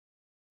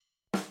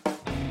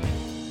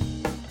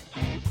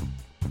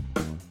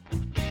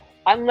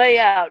I lay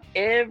out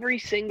every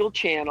single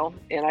channel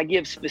and I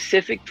give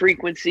specific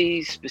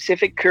frequencies,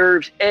 specific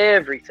curves,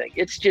 everything.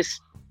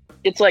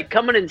 It's like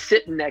coming and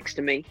sitting next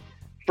to me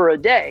for a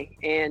day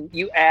and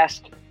you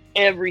ask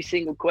every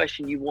single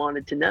question you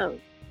wanted to know.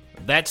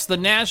 That's the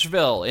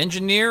Nashville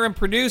engineer and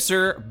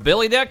producer,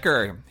 Billy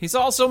Decker. He's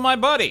also my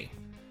buddy.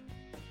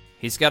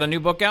 He's got a new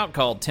book out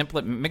called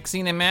Template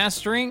Mixing and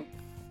Mastering.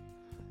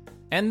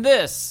 And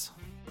this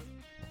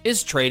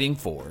is Trading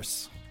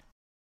Force.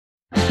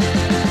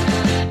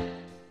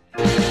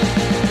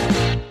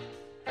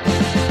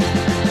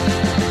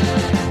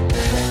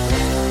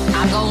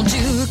 I'm going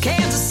to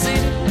Kansas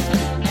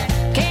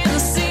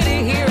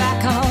City, here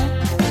I come.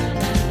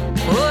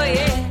 Oh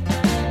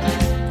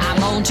yeah, I'm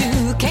going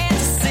to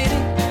Kansas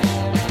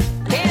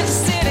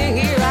City,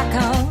 here I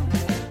come.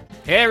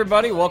 Hey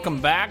everybody,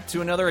 welcome back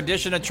to another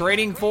edition of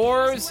Trading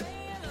Force.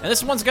 And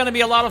this one's going to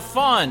be a lot of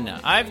fun.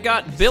 I've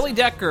got Billy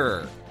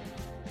Decker,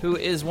 who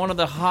is one of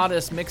the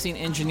hottest mixing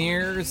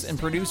engineers and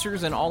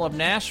producers in all of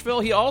Nashville.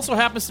 He also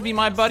happens to be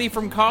my buddy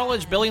from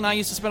college. Billy and I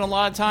used to spend a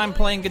lot of time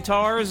playing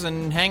guitars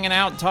and hanging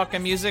out and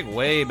talking music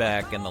way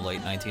back in the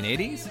late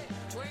 1980s.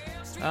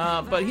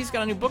 But he's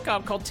got a new book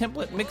out called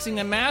Template Mixing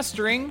and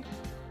Mastering,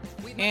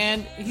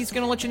 and he's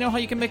going to let you know how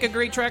you can make a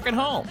great track at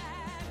home.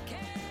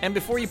 And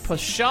before you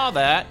pshaw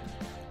that,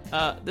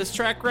 this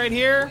track right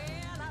here,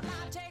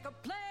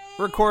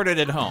 recorded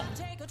at home.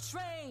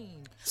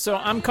 So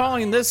I'm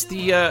calling this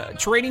the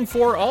Trading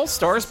For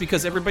All-Stars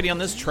because everybody on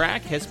this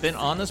track has been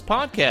on this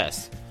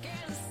podcast.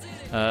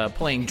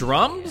 Playing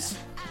drums,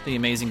 the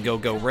amazing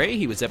Go-Go Ray,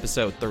 he was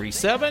episode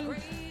 37.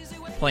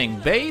 Playing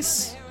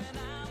bass,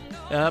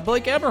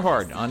 Blake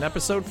Eberhard on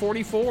episode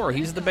 44,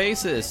 he's the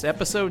bassist.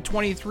 Episode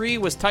 23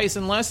 was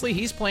Tyson Leslie,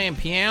 he's playing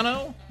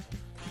piano.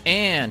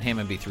 And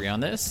Hammond B3 on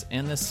this.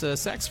 And this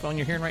saxophone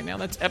you're hearing right now,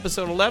 that's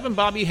episode 11,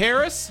 Bobby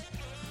Harris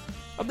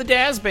of the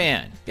Dazz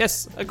Band.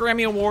 Yes, a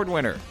Grammy Award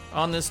winner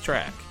on this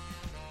track.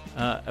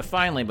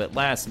 Finally, but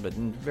last, but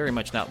very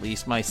much not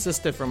least, my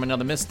sister from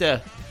another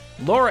mister,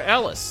 Laura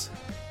Ellis.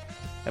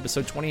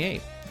 Episode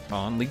 28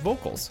 on lead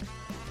vocals.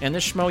 And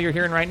this schmo you're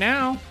hearing right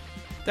now,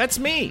 that's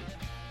me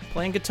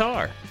playing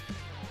guitar.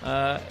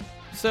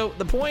 So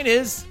the point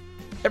is,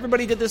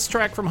 everybody did this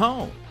track from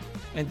home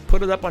and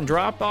put it up on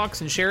Dropbox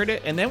and shared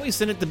it. And then we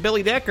sent it to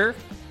Billy Decker.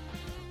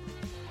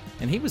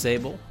 And he was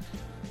able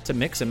to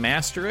mix and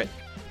master it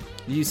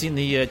using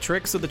the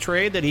tricks of the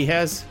trade that he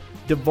has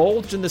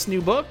divulged in this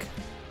new book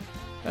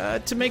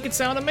to make it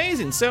sound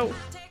amazing. So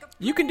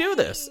you can do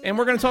this. And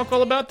we're going to talk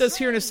all about this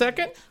here in a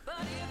second.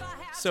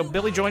 So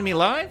Billy joined me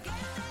live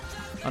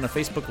on a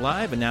Facebook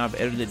Live, and now I've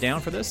edited it down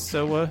for this.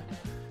 So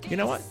you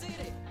know what?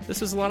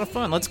 This is a lot of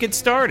fun. Let's get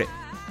started.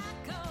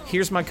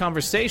 Here's my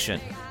conversation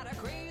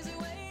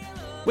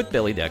with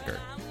Billy Decker.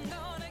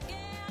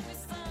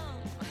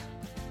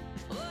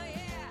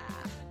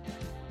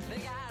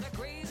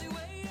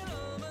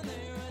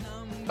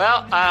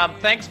 Well,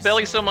 thanks,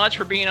 Billy, so much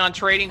for being on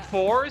Trading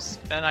Force,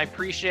 and I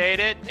appreciate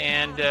it.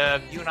 And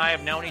you and I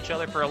have known each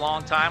other for a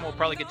long time. We'll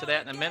probably get to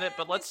that in a minute.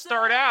 But let's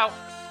start out.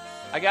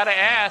 I got to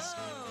ask,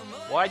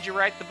 why'd you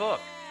write the book?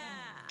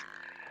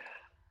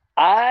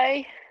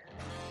 I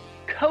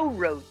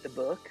co-wrote the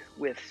book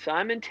with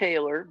Simon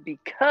Taylor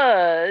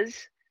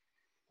because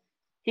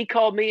he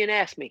called me and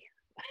asked me.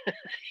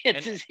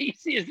 It's as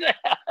easy as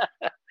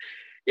that.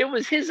 It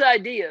was his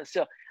idea.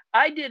 So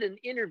I did an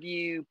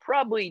interview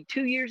probably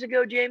 2 years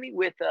ago, Jamie,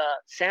 with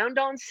Sound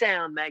on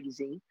Sound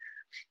magazine,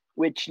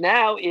 which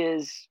now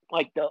is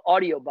like the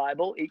audio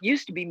Bible. It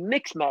used to be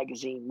Mix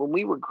magazine when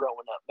we were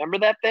growing up. Remember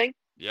that thing?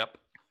 Yep.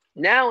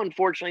 Now,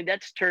 unfortunately,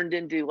 that's turned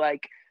into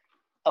like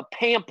a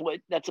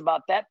pamphlet that's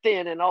about that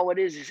thin, and all it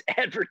is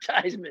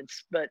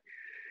advertisements. But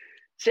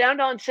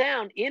Sound on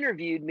Sound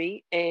interviewed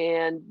me,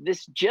 and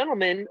this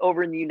gentleman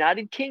over in the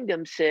United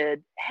Kingdom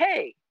said,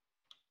 hey,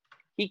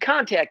 he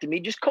contacted me,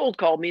 just cold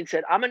called me and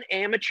said, I'm an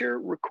amateur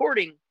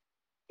recording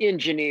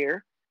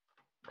engineer,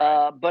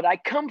 but I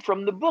come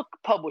from the book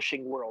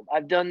publishing world.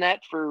 I've done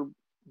that for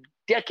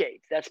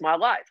decades. That's my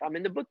life. I'm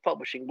in the book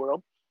publishing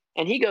world.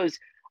 And he goes,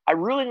 I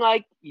really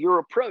like your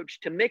approach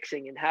to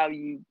mixing and how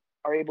you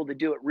are able to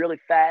do it really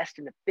fast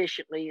and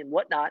efficiently and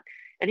whatnot.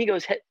 And he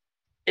goes,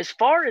 as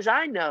far as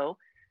I know,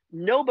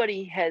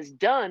 nobody has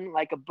done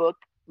like a book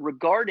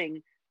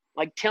regarding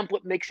like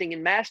template mixing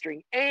and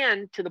mastering,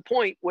 and to the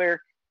point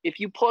where if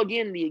you plug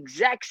in the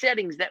exact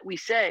settings that we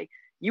say,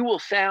 you will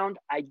sound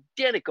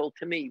identical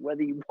to me,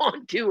 whether you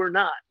want to or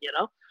not, you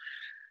know?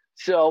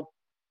 So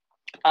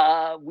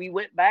we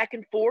went back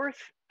and forth.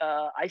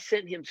 I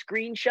sent him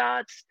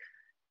screenshots,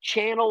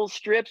 channel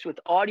strips with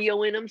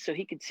audio in them so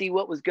he could see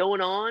what was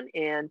going on.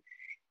 And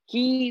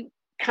he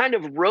kind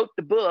of wrote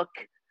the book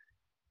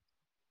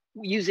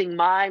using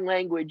my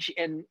language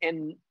and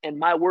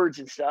my words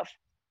and stuff.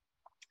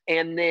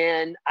 And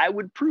then I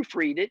would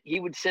proofread it. He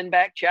would send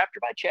back chapter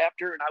by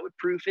chapter, and I would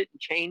proof it and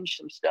change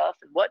some stuff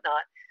and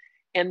whatnot.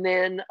 And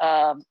then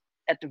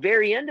at the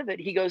very end of it,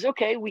 he goes,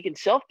 okay, we can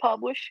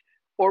self-publish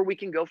or we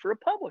can go for a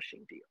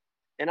publishing deal.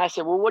 And I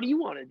said, well, what do you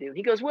want to do?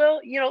 He goes,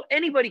 well, you know,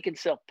 anybody can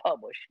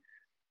self-publish.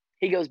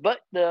 He goes, but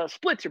the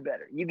splits are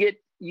better.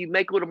 You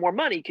make a little more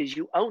money because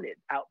you own it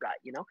outright,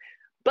 you know.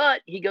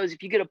 But he goes,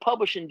 if you get a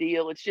publishing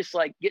deal, it's just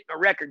like getting a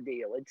record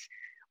deal.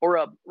 Or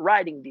a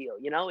writing deal,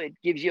 you know, it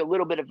gives you a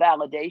little bit of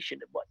validation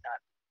and whatnot.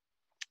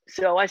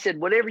 So I said,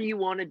 whatever you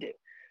want to do.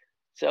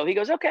 So he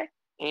goes, okay.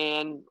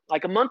 And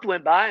like a month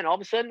went by, and all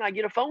of a sudden I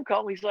get a phone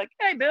call. He's like,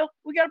 hey, Bill,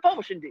 we got a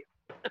publishing deal.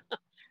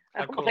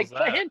 How I'm cool like, is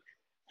that?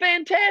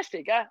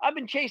 Fantastic. I've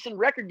been chasing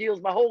record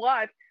deals my whole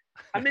life.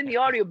 I'm in the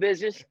audio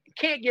business,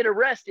 can't get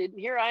arrested. And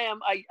here I am.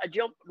 I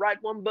jumped, write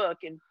one book,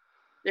 and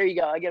there you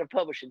go. I get a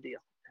publishing deal,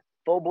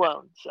 full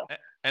blown. So,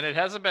 And it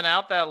hasn't been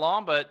out that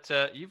long, but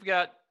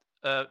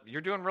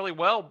you're doing really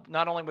well,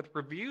 not only with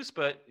reviews,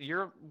 but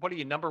what are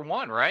you, number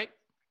one, right?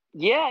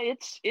 yeah,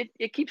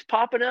 it keeps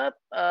popping up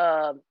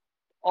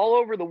all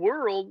over the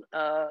world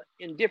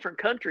in different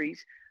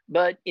countries.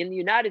 But in the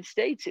United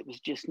States, it was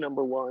just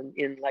number one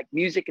in like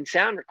music and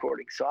sound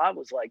recording. So I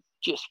was like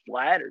just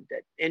flattered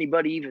that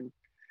anybody even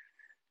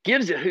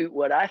gives a hoot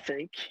what I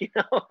think. You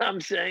know what I'm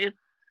saying?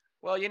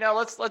 Well,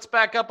 let's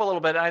back up a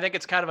little bit. I think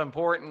it's kind of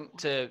important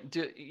to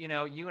do.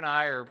 You and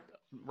I are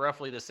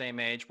roughly the same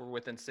age. We're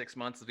within 6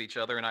 months of each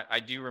other, and I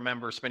do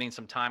remember spending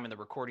some time in the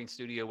recording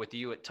studio with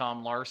you at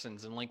Tom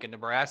Larson's in Lincoln,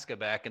 Nebraska,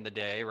 back in the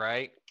day,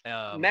 right?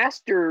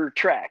 Master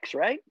Tracks,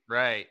 right?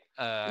 Right.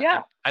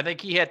 Yeah. I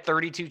think he had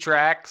 32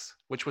 tracks,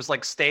 which was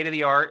like state of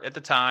the art at the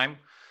time.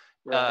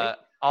 Right.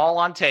 All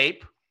on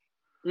tape.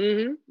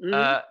 Mm-hmm,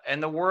 mm-hmm.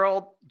 And the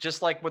world,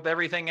 just like with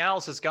everything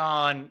else, has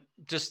gone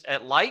just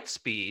at light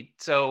speed.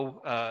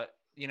 So,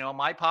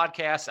 my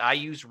podcast, I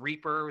use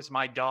Reaper as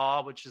my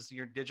DAW, which is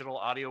your digital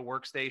audio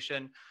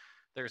workstation.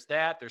 There's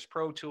that. There's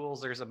Pro Tools.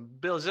 There's a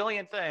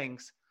bazillion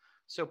things.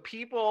 So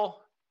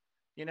people,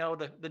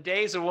 the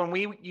days of when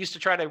we used to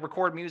try to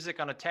record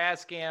music on a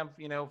Tascam,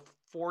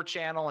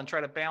 4-channel and try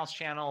to bounce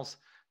channels,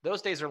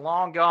 those days are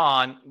long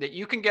gone. That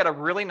you can get a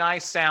really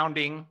nice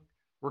sounding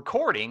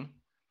recording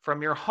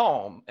from your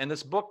home, and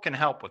this book can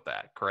help with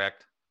that,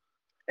 correct?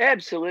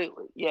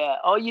 Absolutely. Yeah.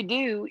 All you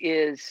do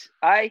is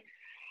I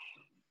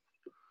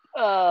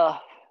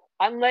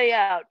lay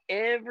out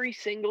every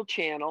single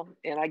channel,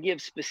 and I give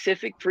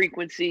specific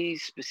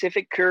frequencies,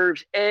 specific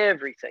curves,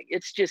 everything.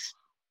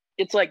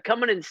 It's like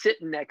coming and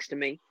sitting next to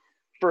me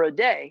for a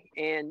day,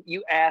 and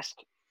you ask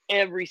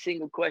every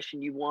single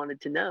question you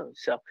wanted to know.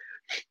 So,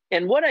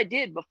 and what I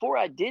did before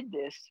I did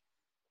this,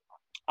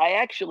 I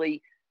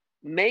actually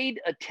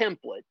made a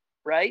template,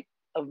 right,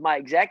 of my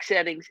exact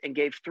settings and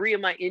gave 3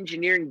 of my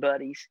engineering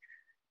buddies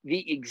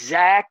the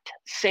exact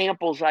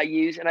samples I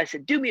use. And I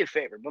said, do me a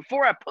favor,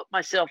 before I put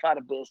myself out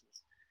of business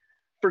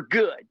for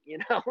good,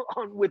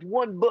 with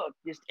one book,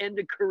 just end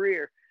a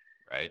career.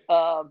 Right.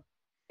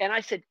 And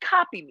I said,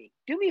 copy me,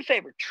 do me a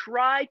favor,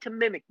 try to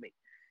mimic me.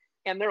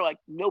 And they're like,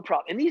 no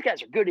problem. And these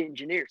guys are good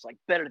engineers, like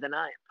better than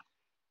I am.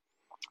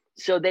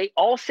 So they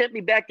all sent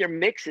me back their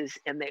mixes,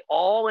 and they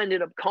all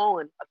ended up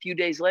calling a few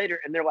days later.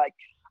 And they're like,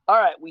 all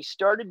right, we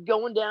started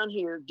going down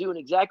here doing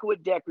exactly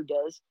what Decker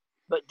does,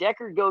 but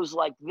Decker goes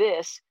like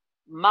this.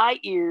 My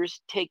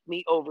ears take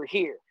me over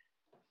here.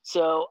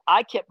 So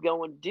I kept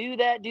going, do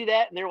that.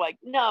 And they're like,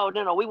 no,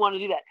 we want to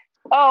do that.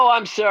 Oh,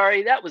 I'm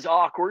sorry. That was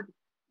awkward.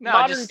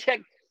 No,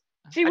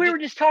 See, we were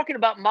just talking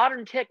about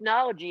modern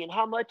technology and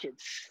how much it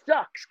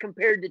sucks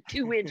compared to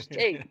 2-inch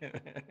tape.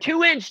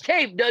 2-inch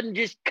tape doesn't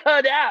just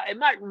cut out. It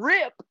might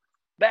rip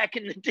back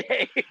in the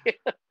day.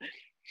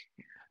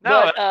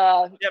 No,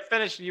 but,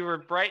 finish. You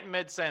were right in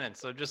mid-sentence.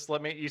 So just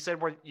let me, you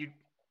said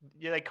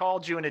they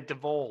called you and it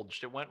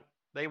divulged.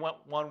 They went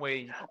one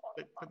way.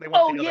 They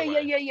went the other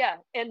way. Yeah.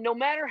 And no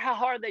matter how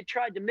hard they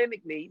tried to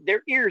mimic me,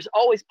 their ears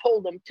always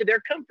pulled them to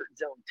their comfort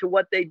zone, to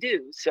what they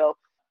do. So,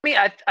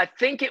 I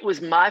think it was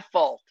my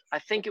fault.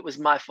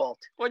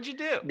 What'd you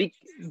do?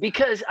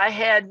 Because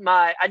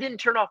I didn't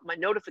turn off my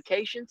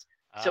notifications.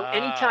 So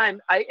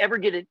anytime I ever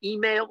get an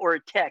email or a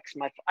text,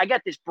 I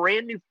got this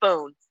brand new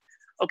phone.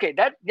 Okay,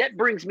 that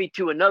brings me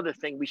to another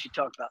thing we should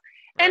talk about.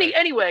 Right.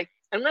 Anyway,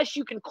 unless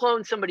you can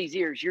clone somebody's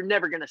ears, you're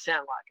never going to sound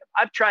like them.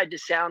 I've tried to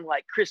sound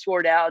like Chris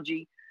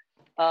Ward-Alge,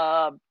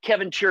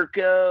 Kevin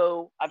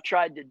Churko. I've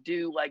tried to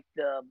do like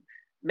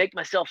make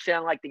myself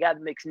sound like the guy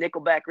that makes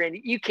Nickelback,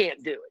 Randy. You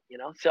can't do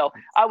it, So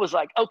I was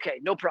like, okay,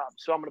 no problem.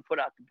 So I'm going to put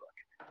out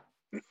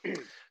the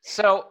book.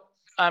 So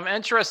I'm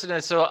interested in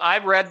it. So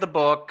I've read the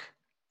book.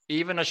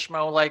 Even a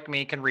schmo like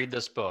me can read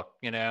this book.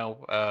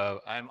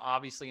 I'm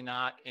obviously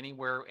not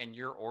anywhere in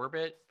your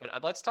orbit,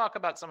 but let's talk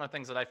about some of the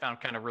things that I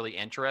found kind of really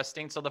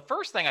interesting. So the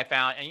first thing I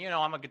found, and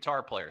I'm a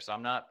guitar player, so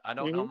I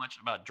don't know much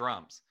about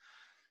drums,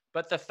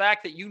 but the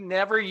fact that you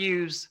never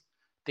use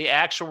the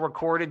actual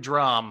recorded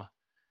drum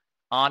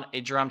on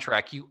a drum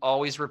track, you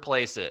always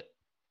replace it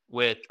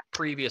with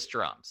previous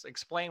drums.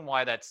 Explain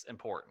why that's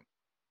important.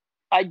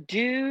 I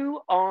do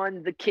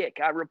on the kick.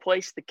 I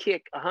replace the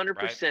kick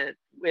 100%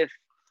 with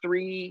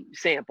 3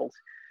 samples.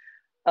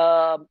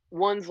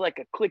 One's like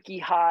a clicky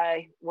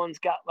high, one's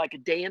got like a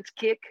dance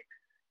kick,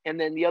 and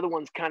then the other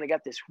one's kind of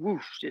got this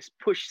whoosh, this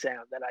push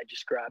sound that I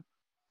described.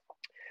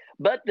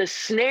 But the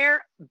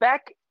snare,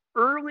 back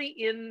early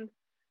in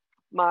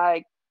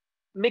my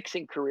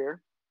mixing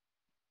career,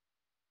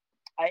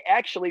 I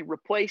actually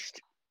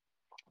replaced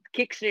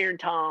kick, snare, and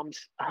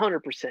toms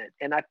 100%.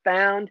 And I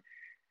found,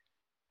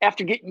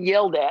 after getting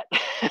yelled at,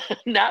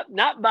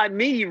 not by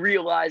me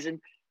realizing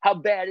how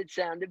bad it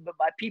sounded, but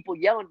by people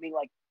yelling at me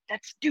like,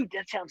 dude,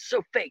 that sounds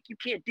so fake. You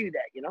can't do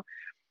that,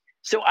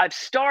 So I've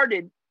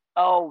started,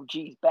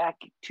 back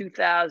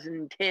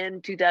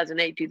 2010,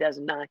 2008,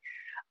 2009.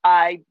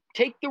 I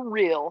take the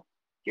reel.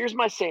 Here's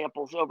my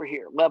samples over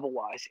here, level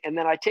wise. And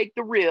then I take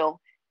the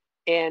reel,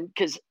 and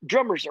because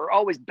drummers are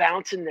always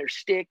bouncing their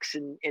sticks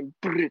and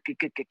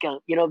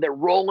they're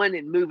rolling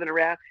and moving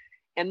around.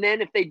 And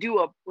then if they do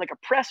a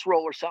press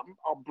roll or something,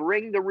 I'll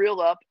bring the reel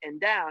up and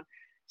down.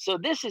 So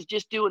this is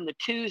just doing the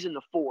 2s and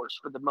the 4s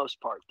for the most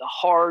part, the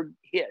hard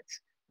hits.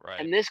 Right.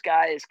 And this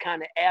guy is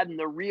kind of adding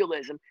the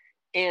realism.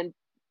 And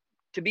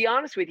to be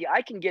honest with you,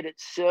 I can get it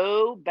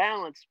so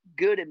balanced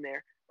good in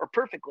there, or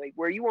perfectly,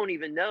 where you won't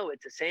even know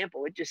it's a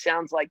sample. It just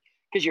sounds like,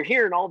 because you're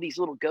hearing all these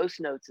little ghost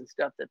notes and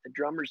stuff that the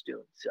drummer's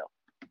doing. So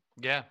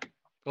yeah.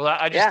 Well,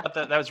 I just thought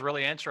that was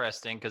really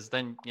interesting, because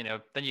then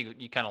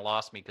you kind of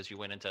lost me, because you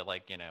went into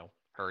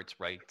hertz,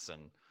 rights,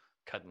 and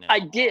cutting it. I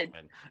did.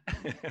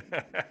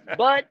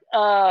 But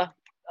a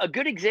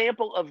good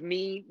example of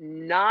me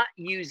not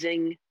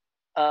using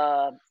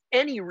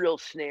any real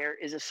snare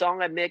is a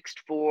song I mixed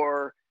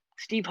for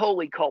Steve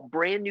Holy called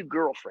Brand New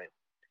Girlfriend.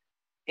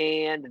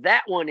 And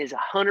that one is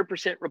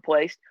 100%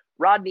 replaced.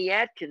 Rodney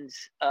Atkins,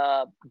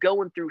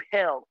 Going Through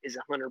Hell, is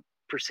 100%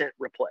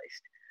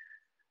 replaced.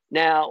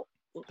 Now,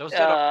 those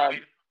did all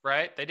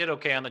right? They did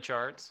okay on the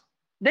charts.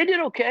 They did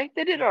okay.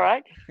 They did all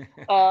right.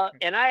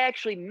 And I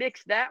actually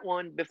mixed that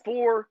one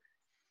before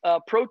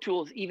Pro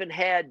Tools even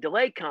had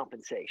delay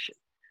compensation.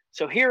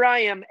 So here I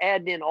am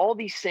adding in all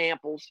these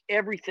samples.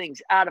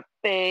 Everything's out of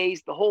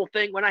phase. The whole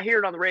thing, when I hear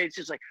it on the radio, it's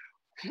just like,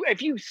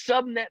 if you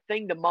sub that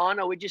thing to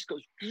mono, it just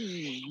goes,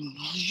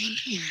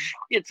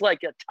 it's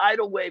like a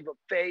tidal wave of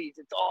phase.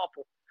 It's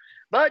awful.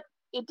 But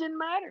it didn't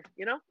matter.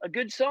 A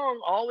good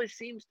song always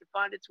seems to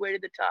find its way to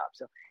the top.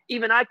 So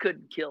even I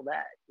couldn't kill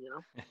that,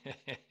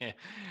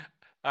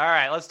 All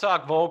right, let's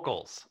talk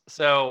vocals.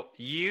 So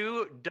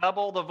you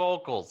double the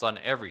vocals on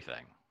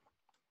everything.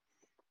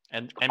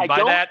 And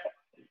by that,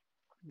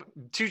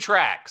 2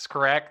 tracks,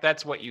 correct?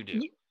 That's what you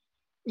do.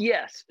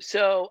 Yes.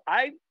 So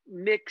I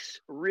mix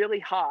really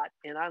hot,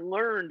 and I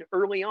learned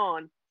early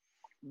on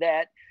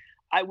that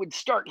I would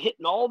start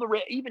hitting all the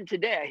red. Even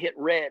today, I hit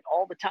red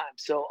all the time.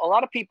 So a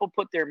lot of people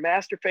put their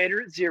master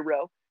fader at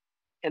 0,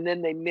 and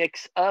then they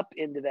mix up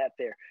into that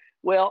there.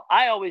 Well,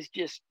 I always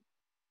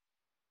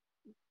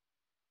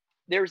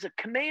there's a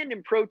command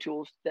in Pro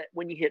Tools that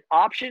when you hit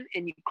Option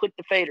and you click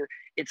the fader,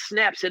 it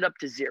snaps it up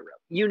to 0,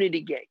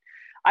 unity gain.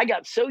 I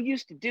got so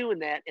used to doing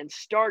that and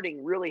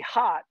starting really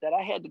hot that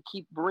I had to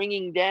keep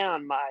bringing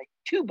down my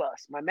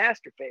 2-bus, my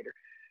master fader,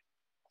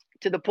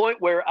 to the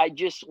point where I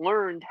just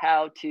learned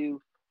how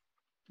to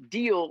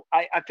deal.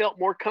 I felt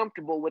more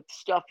comfortable with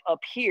stuff up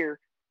here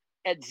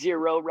at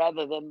 0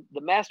 rather than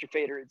the master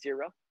fader at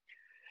 0.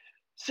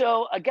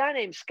 So a guy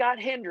named Scott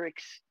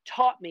Hendricks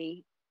taught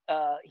me.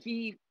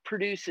 He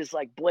produces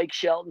like Blake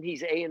Shelton.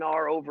 He's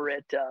A&R over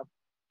at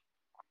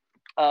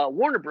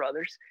Warner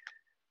Brothers.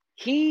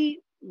 He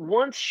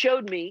once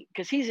showed me,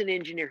 because he's an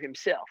engineer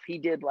himself. He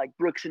did like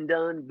Brooks and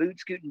Dunn,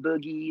 Boot, Scoot and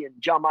Boogie, and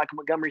John Michael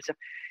Montgomery stuff.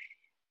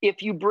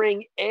 If you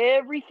bring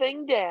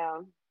everything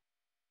down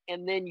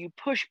and then you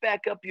push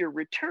back up your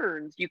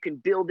returns, you can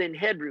build in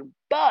headroom,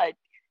 but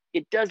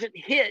it doesn't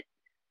hit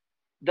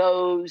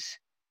those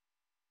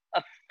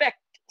effect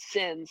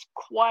sends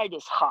quite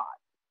as hot.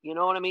 You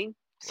know what I mean?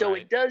 So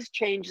Right. It does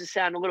change the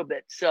sound a little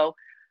bit. So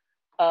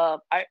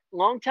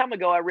long time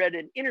ago, I read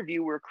an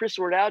interview where Chris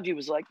Ward-Alge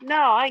was like, no,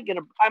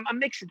 I'm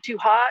mixing too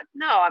hot.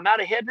 No, I'm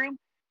out of headroom.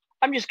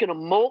 I'm just going to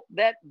molt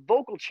that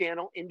vocal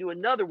channel into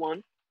another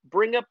one,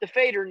 bring up the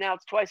fader. Now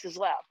it's twice as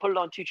loud, put it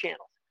on 2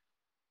 channels.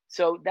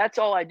 So that's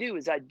all I do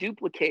is I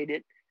duplicate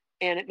it,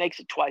 and it makes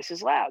it twice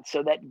as loud.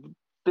 So that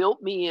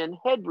built me in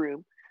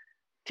headroom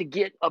to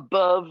get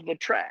above the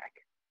track.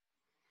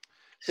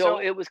 So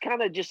it was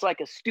kind of just like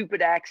a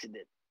stupid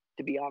accident,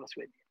 to be honest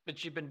with you.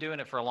 But you've been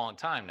doing it for a long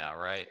time now,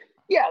 right?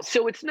 Yeah,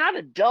 so it's not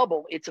a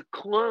double, it's a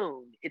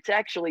clone. It's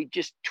actually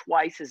just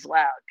twice as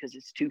loud because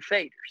it's 2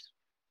 faders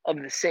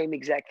of the same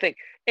exact thing.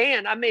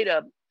 And I made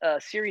a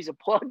series of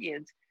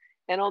plugins,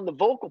 and on the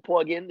vocal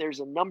plugin,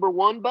 there's a number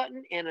 1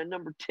 button and a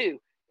number 2.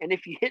 And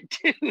if you hit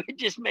 2, it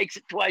just makes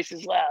it twice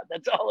as loud.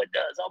 That's all it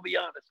does, I'll be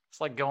honest.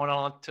 It's like going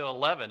on to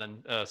 11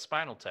 and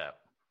Spinal Tap.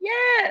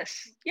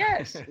 Yes.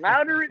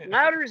 Louder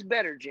is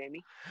better,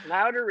 Jamie.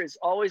 Louder is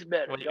always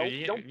better. Well,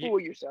 don't fool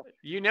yourself.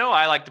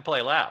 I like to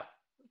play loud,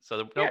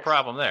 so no Yes.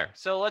 problem there.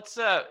 So let's.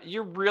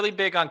 You're really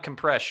big on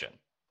compression.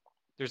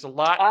 There's a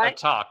lot of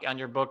talk on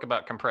your book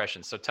about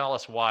compression. So tell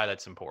us why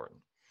that's important.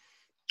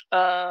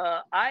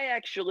 I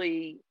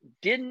actually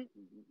didn't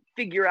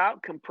figure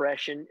out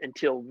compression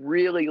until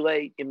really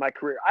late in my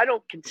career. I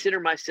don't consider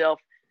myself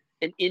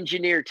an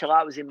engineer till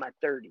I was in my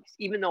 30s,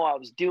 even though I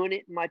was doing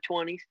it in my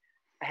 20s.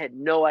 I had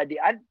no idea.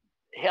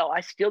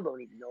 I still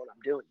don't even know what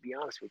I'm doing, to be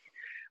honest with you.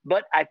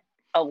 But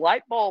a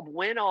light bulb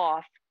went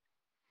off.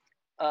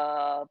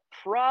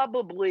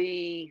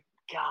 Probably,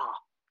 God,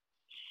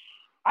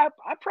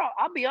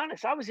 I'll be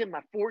honest. I was in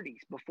my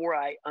 40s before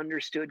I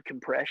understood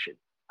compression.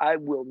 I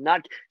will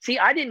not see.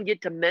 I didn't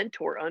get to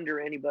mentor under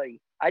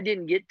anybody. I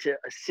didn't get to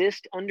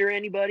assist under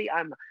anybody.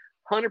 I'm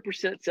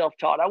 100%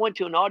 self-taught. I went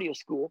to an audio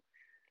school,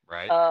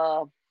 Right.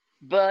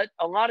 but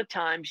a lot of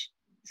times,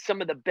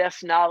 some of the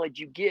best knowledge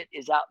you get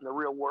is out in the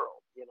real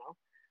world, you know.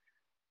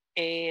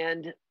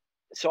 And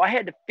so I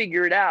had to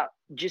figure it out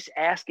just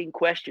asking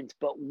questions.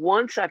 But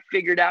once I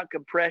figured out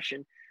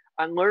compression,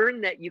 I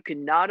learned that you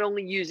can not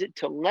only use it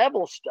to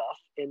level stuff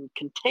and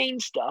contain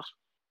stuff,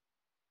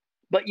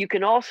 but you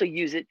can also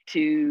use it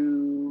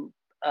to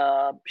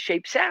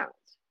shape sounds.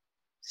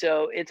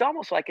 So it's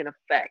almost like an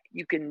effect.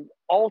 You can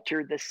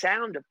alter the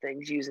sound of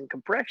things using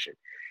compression.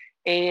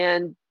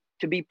 And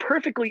to be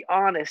perfectly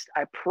honest,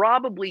 I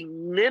probably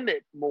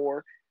limit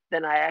more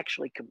than I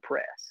actually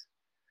compress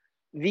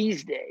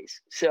these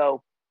days.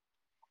 So,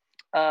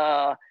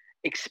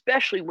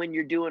 especially when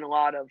you're doing a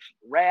lot of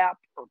rap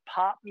or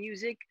pop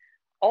music,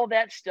 all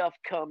that stuff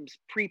comes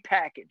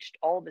prepackaged.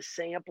 All the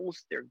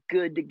samples, they're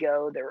good to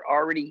go. They're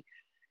already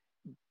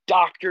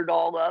doctored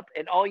all up.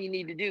 And all you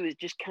need to do is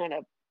just kind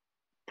of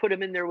put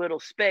them in their little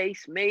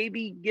space,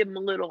 maybe give them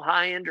a little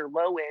high end or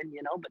low end,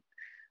 you know. But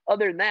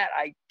other than that,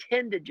 I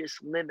tend to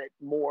just limit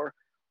more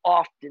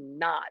often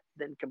not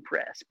than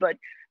compress. But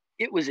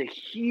it was a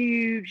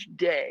huge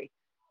day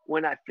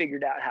when I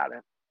figured out how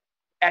to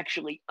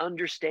actually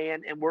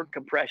understand and work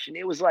compression.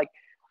 It was like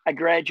I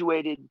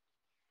graduated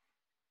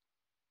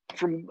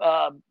from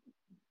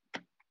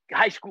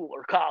high school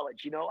or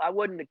college. You know, I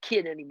wasn't a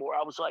kid anymore.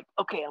 I was like,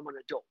 okay, I'm an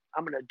adult.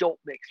 I'm an adult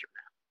mixer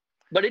now.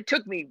 But it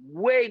took me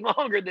way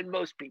longer than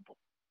most people.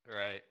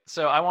 Right.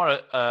 So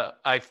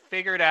I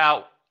figured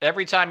out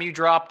every time you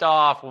dropped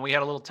off when we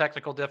had a little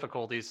technical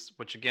difficulties,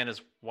 which again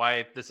is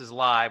why this is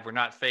live. We're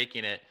not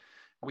faking it.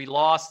 We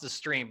lost the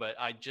stream, but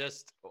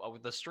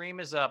the stream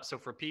is up. So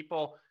for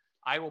people,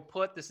 I will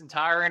put this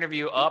entire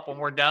interview up when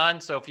we're done.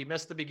 So if you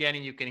missed the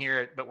beginning, you can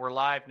hear it, but we're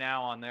live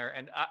now on there.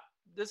 And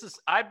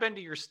I've been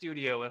to your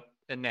studio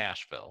in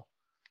Nashville.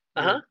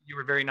 You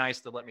were very nice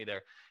to let me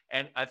there.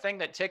 And a thing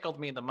that tickled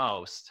me the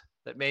most,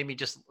 that made me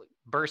just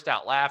burst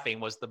out laughing,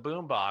 was the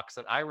boombox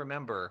that I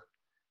remember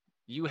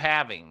you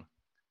having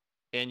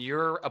in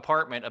your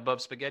apartment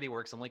above Spaghetti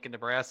Works in Lincoln,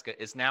 Nebraska,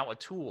 is now a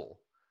tool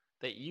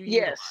that you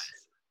utilize.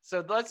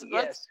 So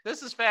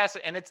this is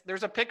fascinating. And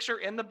there's a picture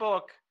in the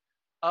book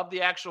of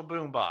the actual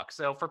boombox.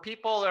 So for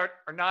people that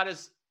are not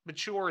as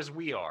mature as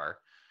we are,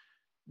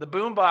 the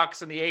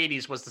boombox in the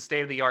 80s was the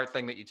state of the art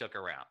thing that you took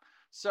around.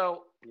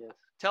 So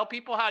tell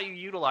people how you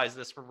utilize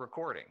this for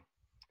recording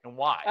and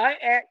why.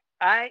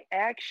 I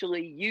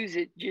actually use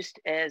it just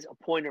as a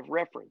point of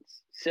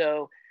reference.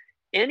 So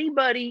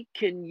anybody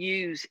can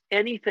use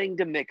anything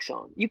to mix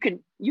on. You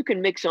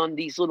can mix on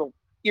these little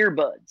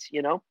earbuds,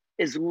 you know,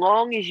 as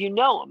long as you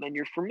know them and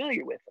you're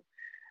familiar with them.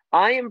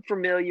 I am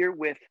familiar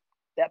with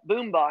that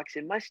boombox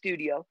in my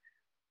studio.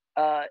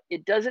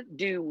 It doesn't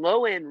do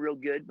low end real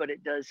good, but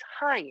it does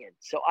high end.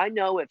 So I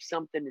know if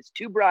something is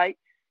too bright,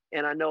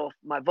 and I know if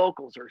my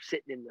vocals are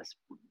sitting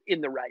in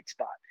the right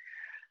spot.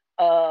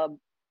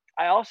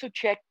 I also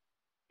check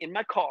in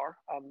my car.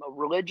 I'm a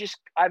religious.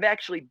 I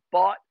actually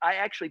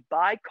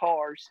buy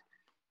cars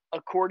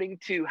according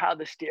to how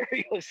the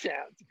stereo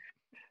sounds.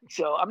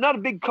 So I'm not a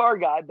big car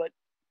guy, but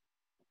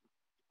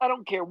I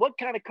don't care what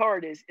kind of car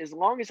it is. As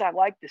long as I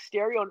like the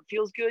stereo and it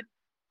feels good,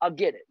 I'll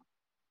get it.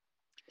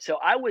 So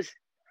I was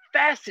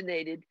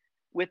fascinated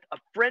with a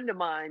friend of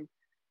mine.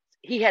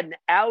 He had an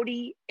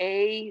Audi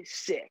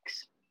A6.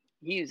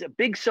 He was a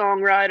big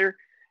songwriter.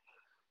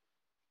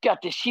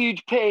 Got this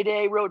huge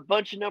payday, wrote a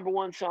bunch of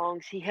 #1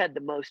 songs. He had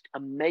the most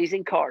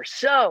amazing car.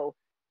 So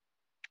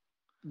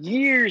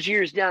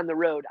years down the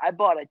road, I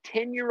bought a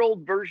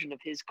 10-year-old version of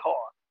his car.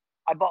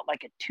 I bought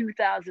like a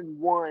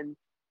 2001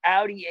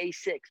 Audi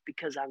A6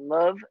 because I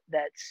love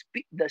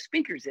the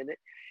speakers in it.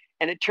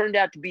 And it turned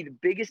out to be the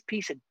biggest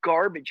piece of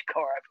garbage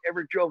car I've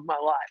ever drove in my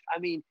life. I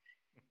mean,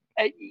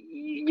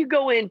 you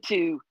go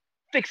into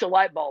fix a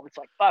light bulb, it's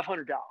like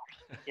 $500,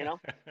 you know?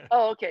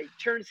 Oh, okay,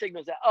 turn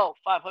signals out. Oh,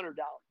 $500.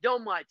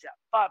 Dome lights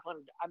out, $500.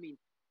 I mean,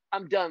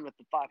 I'm done with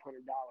the $500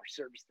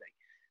 service thing.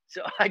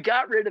 So I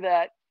got rid of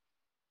that.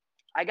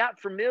 I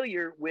got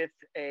familiar with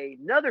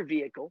another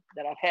vehicle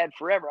that I've had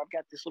forever. I've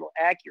got this little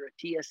Acura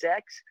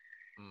TSX,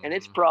 and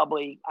it's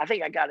probably, I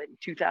think I got it in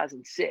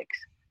 2006.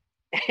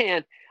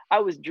 And I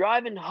was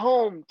driving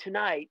home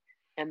tonight,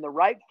 and the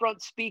right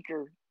front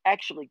speaker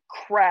actually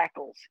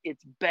crackles.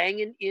 It's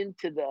banging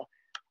into the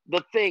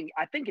thing.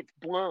 I think it's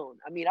blown.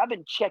 I mean, I've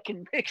been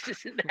checking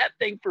mixes in that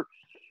thing for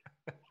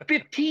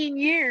 15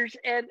 years,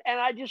 and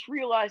I just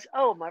realized,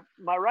 oh,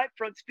 my right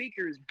front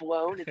speaker is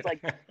blown.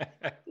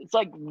 It's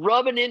like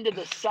rubbing into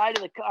the side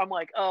of the car. I'm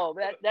like, oh,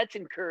 that's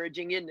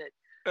encouraging, isn't it?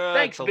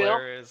 Thanks, Bill.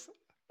 Hilarious.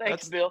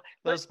 Thanks, Bill.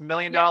 Those $1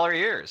 million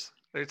years.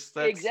 That's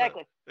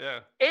exactly.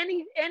 Yeah.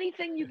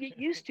 Anything you get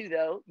used to,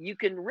 though, you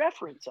can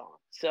reference on.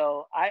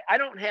 So I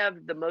don't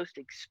have the most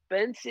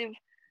expensive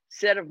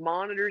set of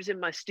monitors in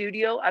my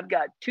studio. I've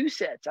got 2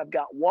 sets. I've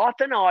got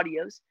Wathen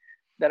Audios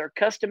that are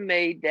custom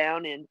made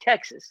down in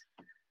Texas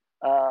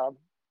that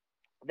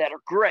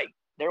are great.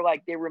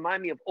 They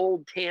remind me of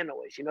old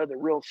Tannoys. You know, they're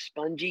real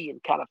spongy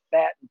and kind of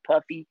fat and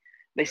puffy.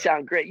 They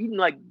sound great. You can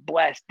like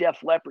blast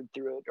Def Leppard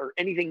through it or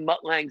anything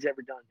Mutt Lange's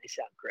ever done. They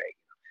sound great.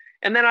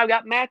 And then I've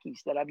got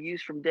Mackeys that I've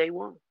used from day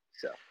one.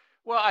 So,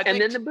 well, and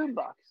then the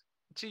boombox.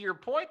 To your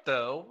point,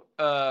 though,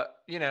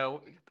 you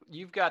know,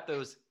 you've got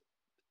those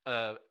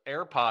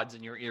AirPods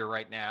in your ear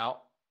right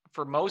now.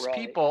 For most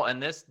people in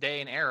this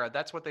day and era,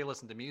 that's what they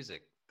listen to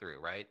music through,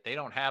 right? They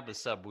don't have the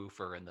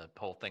subwoofer and the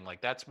whole thing.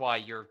 Like that's why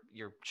you're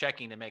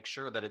checking to make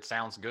sure that it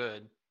sounds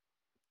good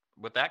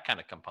with that kind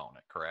of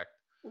component, correct?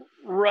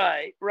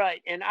 Right.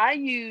 And I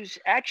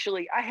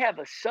have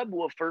a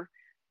subwoofer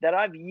that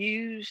I've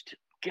used.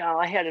 God,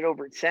 I had it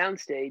over at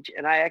Soundstage,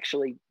 and I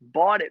actually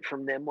bought it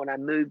from them when I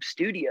moved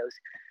studios.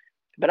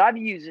 But I'm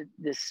using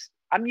a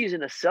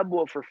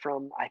subwoofer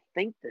from, I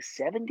think, the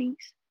 70s,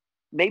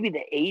 maybe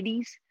the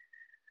 80s.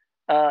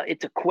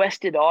 It's a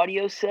Quested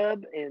audio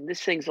sub, and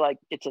this thing's like,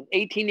 it's an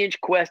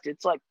 18-inch Quest.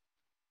 It's like,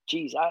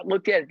 geez, I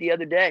looked at it the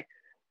other day.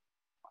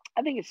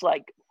 I think it's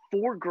like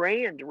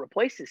 $4,000 to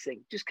replace this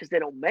thing just because they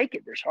don't make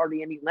it. There's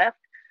hardly any left.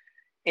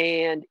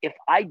 And if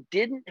I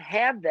didn't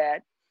have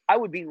that, I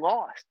would be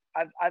lost.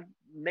 I've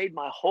made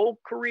my whole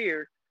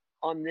career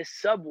on this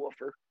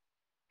subwoofer,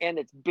 and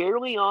it's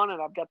barely on,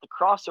 and I've got the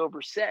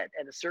crossover set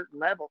at a certain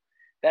level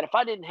that if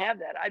I didn't have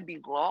that, I'd be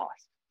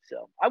lost.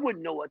 So I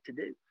wouldn't know what to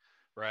do.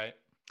 Right.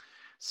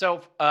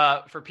 So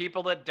for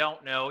people that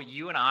don't know,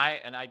 you and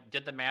I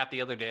did the math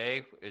the other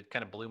day. It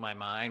kind of blew my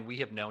mind. We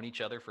have known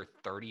each other for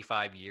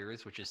 35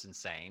 years, which is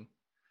insane.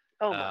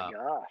 Oh my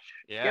gosh.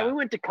 Yeah. We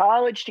went to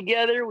college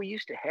together. We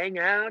used to hang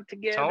out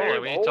together.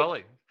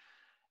 Totally.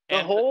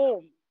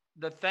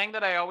 The thing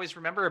that I always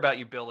remember about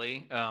you,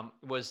 Billy,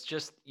 was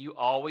just you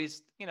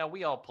always, you know,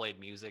 we all played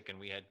music and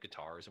we had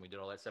guitars and we did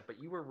all that stuff,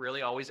 but you were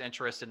really always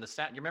interested in the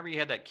sound. You remember you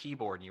had that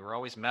keyboard and you were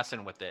always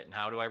messing with it and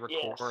how do I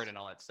record and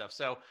all that stuff.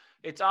 So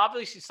it's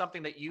obviously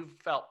something that you've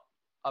felt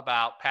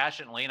about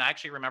passionately. And I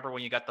actually remember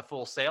when you got the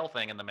Full Sail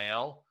thing in the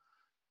mail,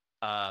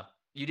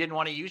 you didn't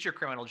want to use your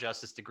criminal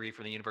justice degree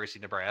from the University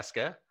of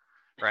Nebraska,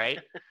 right?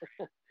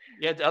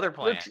 You had other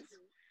plans.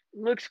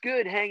 Looks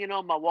good hanging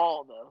on my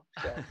wall though.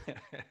 So.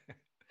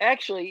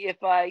 Actually,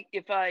 if I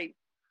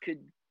could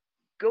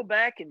go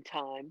back in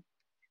time,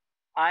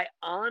 I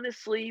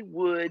honestly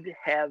would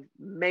have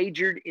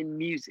majored in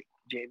music,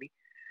 Jamie.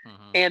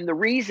 Mm-hmm. And the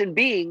reason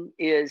being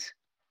is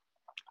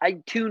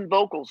I tune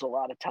vocals a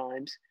lot of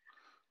times.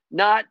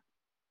 9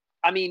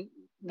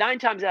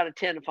 times out of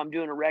 10, if I'm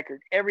doing a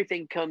record,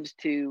 everything comes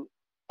to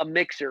a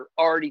mixer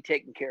already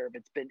taken care of.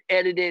 It's been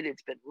edited,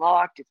 it's been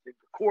locked, it's been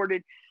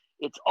recorded.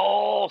 It's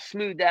all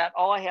smoothed out.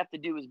 All I have to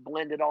do is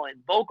blend it all in.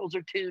 Vocals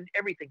are tuned.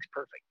 Everything's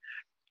perfect.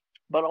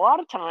 But a lot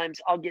of times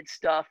I'll get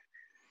stuff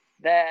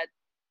that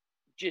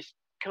just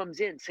comes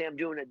in. Say I'm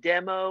doing a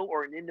demo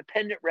or an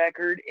independent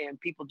record and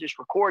people just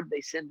record.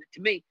 They send it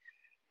to me.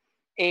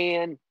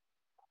 And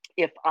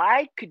if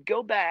I could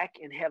go back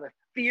and have a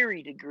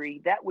theory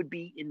degree, that would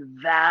be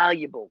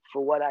invaluable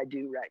for what I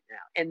do right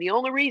now. And the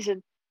only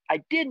reason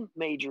I didn't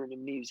major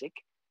in music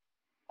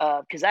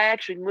because I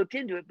actually looked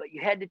into it, but you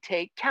had to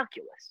take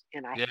calculus,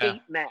 and I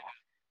hate math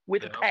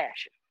with a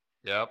passion.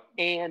 Yep.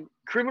 And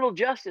criminal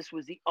justice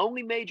was the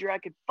only major I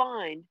could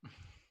find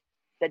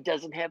that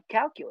doesn't have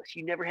calculus.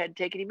 You never had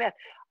to take any math.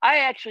 I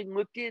actually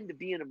looked into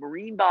being a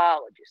marine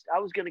biologist. I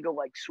was going to go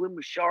like swim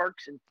with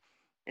sharks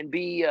and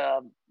be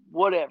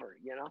whatever,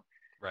 you know.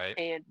 Right.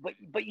 And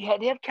but you had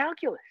to have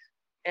calculus,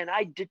 and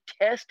I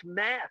detest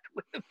math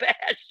with a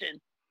passion.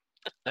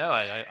 No,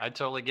 I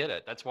totally get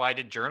it. That's why I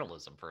did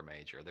journalism for a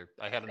major.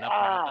 I had enough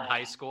math in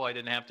high school. I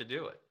didn't have to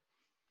do it.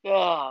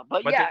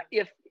 But yeah,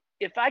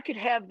 if I could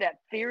have that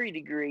theory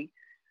degree,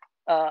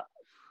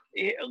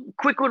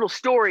 quick little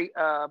story.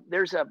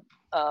 There's a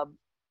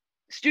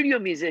studio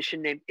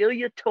musician named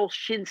Ilya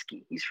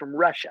Tolshinsky. He's from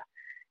Russia.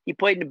 He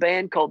played in a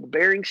band called the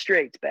Bering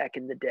Straits back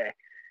in the day.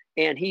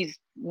 And he's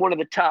one of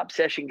the top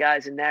session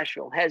guys in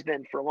Nashville, has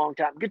been for a long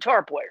time.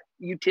 Guitar player,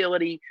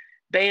 utility,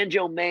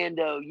 banjo,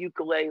 mando,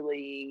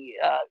 ukulele,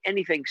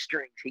 anything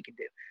strings he can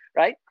do,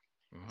 right?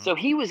 Mm-hmm. So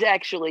he was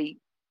actually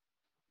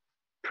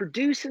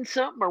producing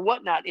something or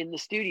whatnot in the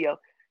studio,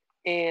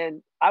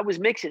 and I was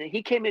mixing it.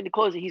 He came in to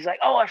close it. He's like,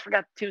 "Oh, I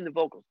forgot to tune the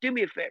vocals. Do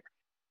me a favor."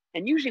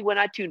 And usually when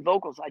I tune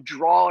vocals, I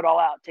draw it all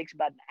out. It takes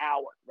about an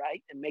hour,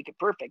 right? And make it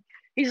perfect.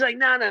 He's like,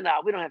 no,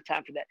 we don't have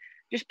time for that.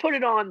 Just put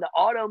it on the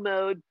auto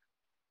mode.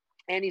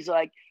 And he's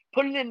like,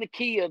 put it in the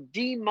key of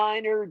D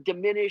minor,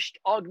 diminished,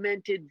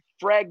 augmented,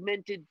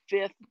 fragmented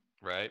fifth.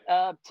 Right.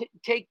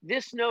 Take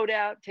this note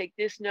out, take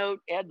this note,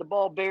 add the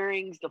ball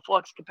bearings, the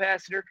flux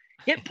capacitor,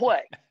 hit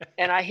play.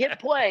 And I hit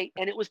play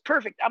and it was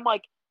perfect. I'm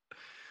like,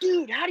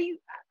 dude, how do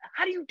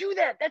you do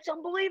that? That's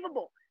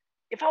unbelievable.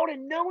 If I would have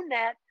known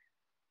that,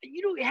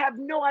 you don't have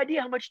no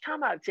idea how much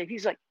time I would save.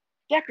 He's like,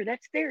 Decker,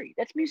 that's theory.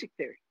 That's music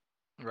theory.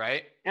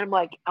 Right. And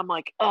I'm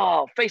like,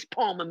 oh, face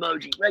palm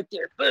emoji right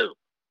there. Boom.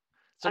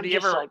 So do you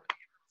ever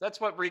That's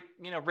what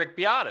Rick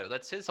Beato.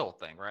 That's his whole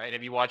thing, right?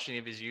 Have you watched any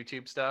of his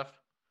YouTube stuff?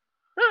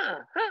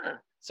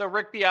 So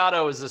Rick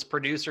Beato is this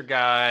producer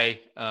guy.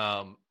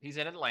 He's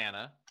in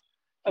Atlanta.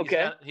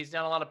 He's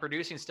done a lot of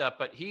producing stuff,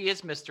 but he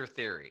is Mr.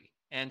 Theory.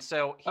 And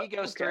so he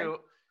goes through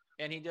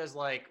and he does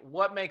like,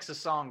 what makes a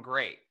song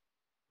great?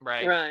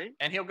 Right. Right.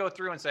 And he'll go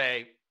through and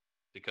say,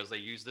 because they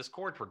use this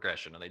chord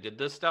progression and they did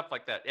this stuff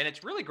like that. And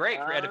it's really great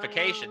for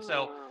edification.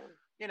 So,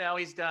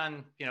 he's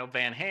done,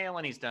 Van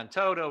Halen, he's done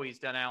Toto, he's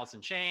done Alice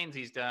in Chains,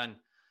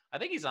 I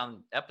think he's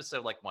on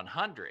episode like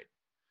 100.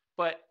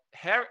 But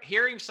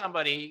hearing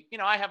somebody,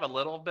 I have a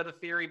little bit of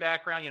theory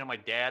background. My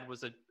dad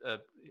was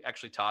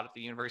actually taught at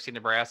the University of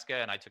Nebraska,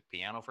 and I took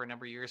piano for a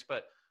number of years,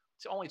 but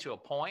it's only to a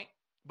point.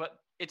 But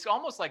it's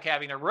almost like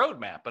having a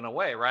roadmap in a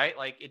way, right?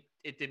 Like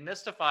it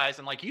demystifies,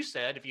 and like you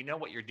said, if you know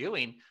what you're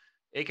doing,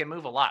 it can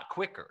move a lot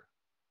quicker.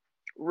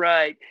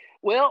 Right.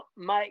 Well,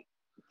 my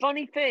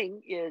funny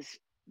thing is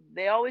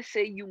they always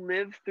say you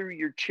live through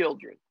your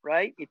children,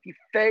 right? If you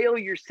fail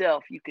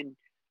yourself, you can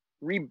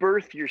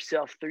rebirth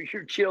yourself through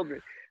your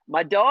children.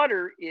 My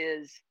daughter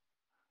is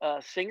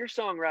a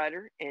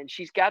singer-songwriter, and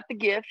she's got the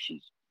gift.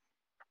 She's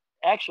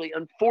actually,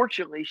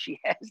 unfortunately, she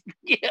has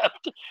the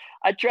gift.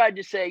 I tried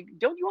to say,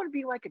 don't you want to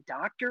be like a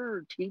doctor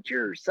or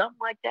teacher or something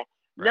like that?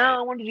 Right. No,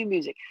 I want to do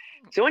music.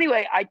 So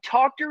anyway, I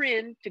talked her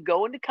in to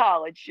go into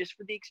college just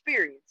for the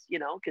experience,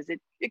 because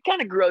it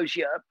kind of grows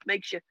you up,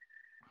 makes you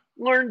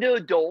learn to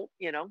adult,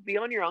 be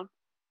on your own.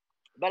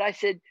 But I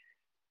said,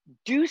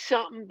 do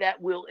something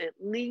that will at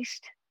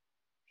least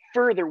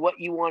further what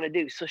you want to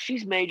do. So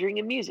she's majoring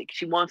in music.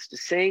 She wants to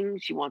sing.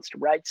 She wants to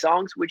write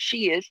songs, which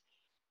she is.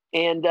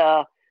 And,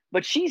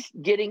 but she's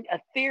getting a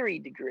theory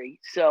degree.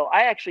 So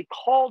I actually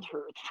called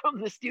her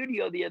from the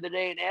studio the other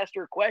day and asked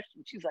her a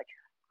question. She's like,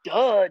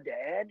 duh,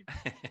 Dad.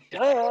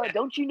 Duh.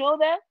 Don't you know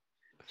that?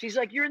 She's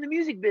like, you're in the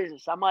music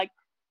business. I'm like,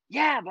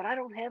 yeah, but I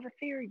don't have a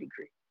theory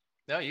degree.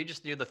 No, you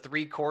just knew the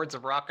 3 chords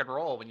of rock and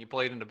roll when you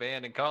played in a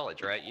band in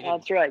college, right?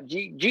 That's right.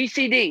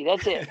 GCD.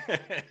 That's it.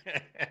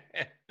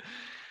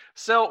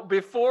 So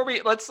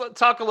let's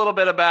talk a little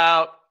bit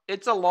about,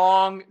 it's a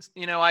long,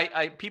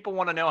 people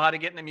want to know how to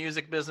get in the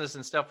music business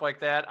and stuff like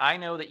that. I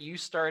know that you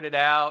started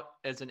out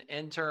as an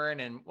intern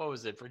in, what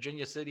was it,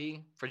 Virginia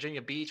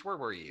Beach? Where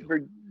were you?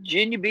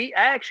 Virginia Beach.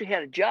 I actually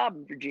had a job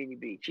in Virginia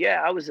Beach.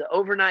 Yeah, I was an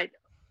overnight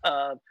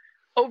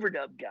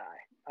overdub guy.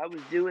 I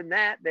was doing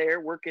that there,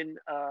 working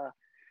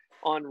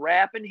on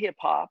rap and hip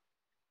hop.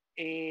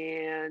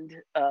 And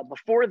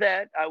before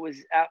that, I was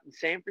out in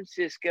San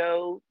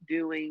Francisco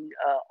doing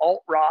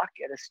alt rock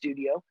at a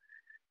studio.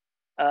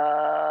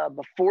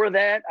 Before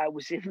that, I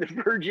was in the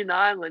Virgin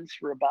Islands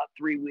for about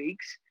 3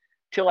 weeks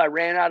till I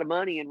ran out of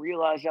money and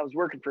realized I was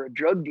working for a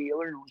drug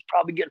dealer and was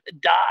probably going to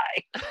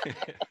die.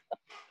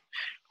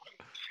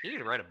 You need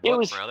to write a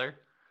book, brother.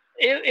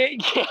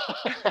 It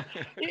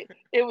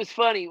was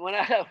funny when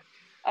I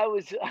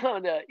was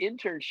on an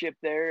internship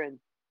there, and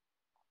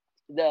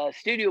the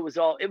studio was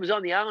on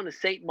the island of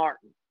St.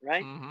 Martin,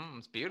 right? Mm-hmm.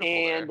 It's beautiful.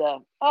 And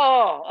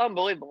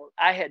unbelievable.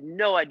 I had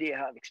no idea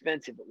how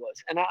expensive it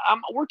was. And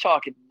we're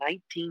talking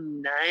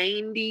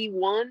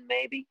 1991,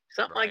 maybe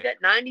something like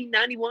that. 90,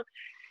 91.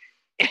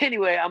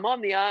 Anyway, I'm on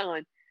the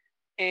island,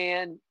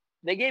 and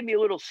they gave me a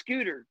little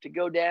scooter to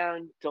go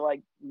down to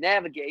like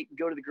navigate and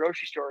go to the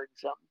grocery store and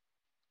something.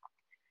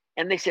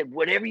 And they said,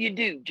 whatever you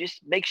do,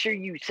 just make sure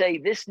you say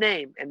this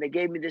name. And they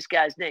gave me this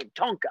guy's name,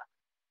 Tonka.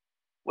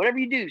 Whatever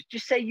you do,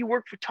 just say you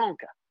work for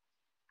Tonka.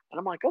 And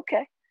I'm like,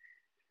 okay.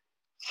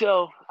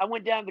 So I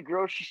went down to the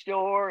grocery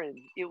store, and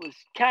it was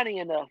kind of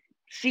in a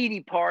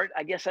seedy part.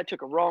 I guess I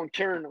took a wrong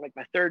turn like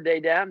my 3rd day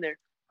down there.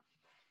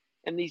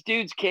 And these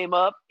dudes came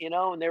up,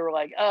 and they were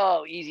like,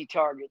 oh, easy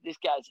target. This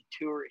guy's a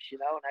tourist, and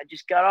I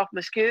just got off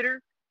my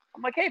scooter.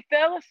 I'm like, hey,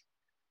 fellas,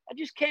 I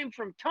just came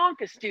from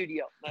Tonka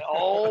Studio. They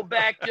all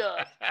backed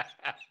up.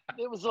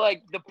 It was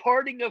like the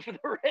parting of the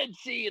Red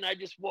Sea, and I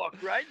just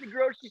walked right in the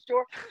grocery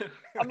store.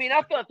 I mean,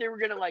 I thought they were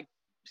going to like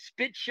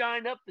spit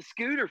shine up the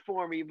scooter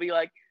for me and be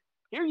like,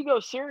 here you go,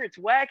 sir. It's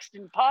waxed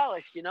and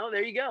polished,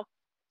 there you go.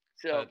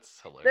 So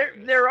that's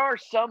hilarious. There are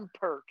some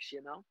perks,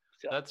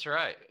 So. That's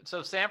right.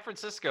 So San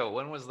Francisco,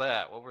 when was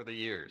that? What were the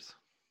years?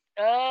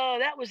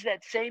 That was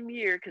that same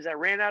year, because I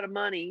ran out of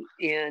money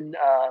in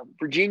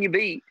Virginia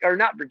Beach, or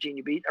not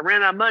Virginia Beach. I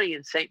ran out of money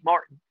in St.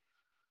 Martin,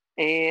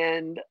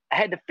 and I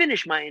had to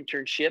finish my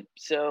internship.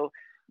 So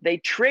they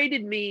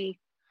traded me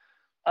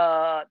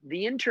the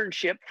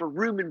internship for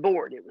room and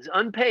board. It was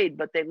unpaid,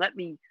 but they let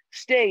me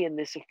stay in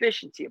this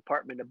efficiency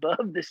apartment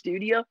above the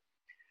studio.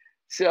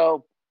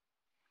 So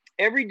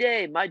every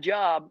day, my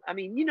job, I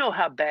mean, you know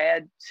how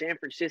bad San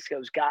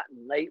Francisco's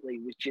gotten lately,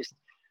 was just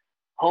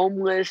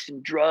homeless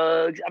and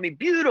drugs. I mean,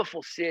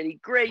 beautiful city,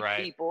 great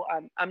people.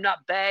 I'm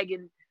not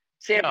bagging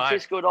San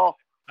Francisco at all.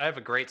 I have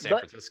a great San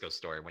Francisco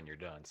story when you're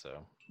done.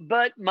 So,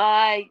 but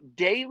my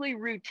daily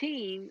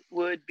routine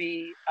would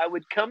be, I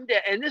would come down,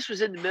 and this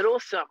was in the middle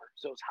of summer,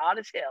 so it's hot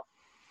as hell.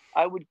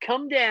 I would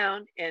come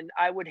down, and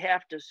I would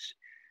have to.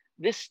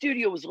 This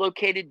studio was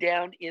located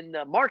down in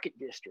the Market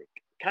District,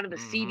 kind of a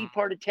seedy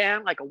part of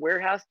town, like a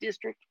warehouse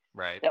district.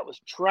 Right. that was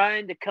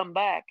trying to come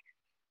back.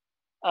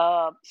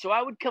 So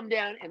I would come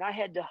down and I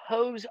had to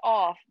hose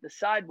off the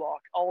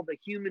sidewalk all the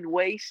human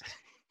waste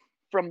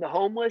from the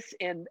homeless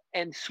and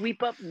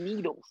sweep up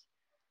needles,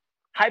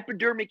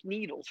 hypodermic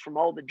needles from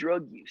all the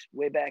drug use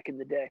way back in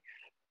the day.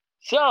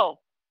 So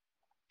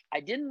I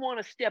didn't want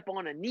to step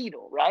on a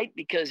needle, right?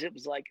 Because it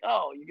was like,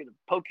 oh, you're going to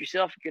poke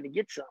yourself, you're going to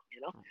get something.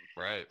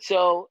 Right.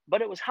 So,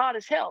 but it was hot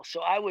as hell.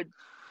 So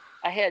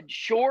I had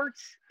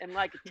shorts and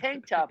like a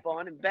tank top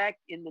on. And back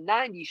in the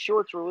 90s,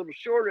 shorts were a little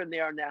shorter than they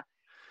are now.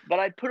 But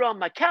I'd put on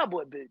my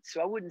cowboy boots so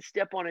I wouldn't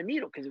step on a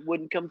needle because it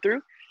wouldn't come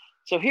through.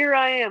 So here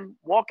I am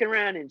walking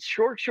around in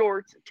short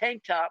shorts, a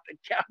tank top, and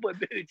cowboy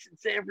boots in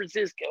San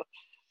Francisco.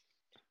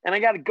 And I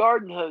got a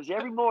garden hose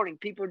every morning.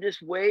 People are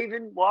just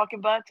waving, walking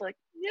by. It's like,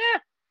 yeah,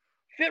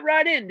 fit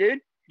right in, dude.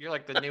 You're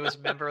like the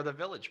newest member of the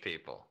Village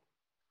People.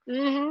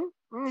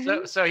 Mm-hmm.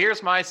 Mm-hmm. So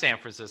here's my San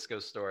Francisco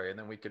story, and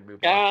then we can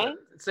move on.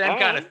 Same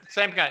kind.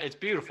 It's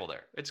beautiful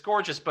there. It's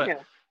gorgeous,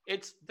 but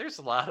there's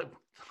a lot of.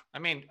 I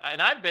mean,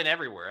 and I've been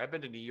everywhere. I've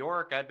been to New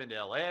York. I've been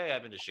to LA.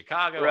 I've been to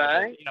Chicago.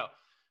 Right.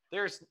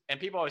 And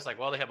people always like,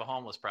 well, they have a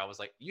homeless problem. It's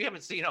like, you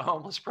haven't seen a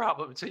homeless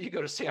problem until you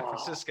go to San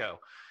Francisco.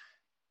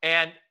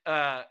 And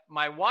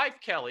my wife,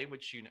 Kelly,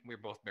 which we're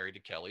both married to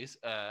Kelly's,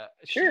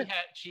 sure.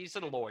 she's a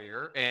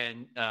lawyer,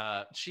 and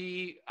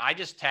I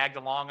just tagged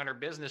along on her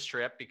business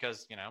trip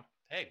because,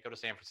 hey, go to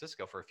San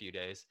Francisco for a few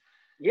days.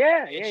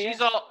 Yeah. And she's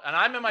and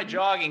I'm in my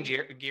jogging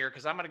gear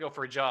because I'm going to go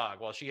for a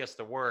jog while she has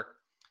to work.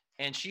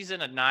 And she's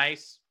in a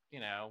nice,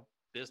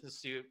 business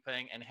suit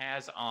thing and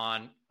has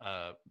on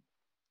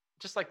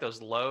just like those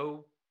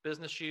low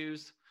business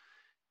shoes.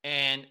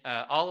 And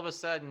all of a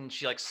sudden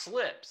she like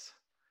slips.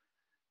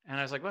 And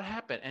I was like, what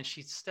happened? And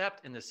she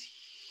stepped in this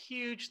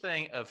huge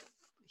thing of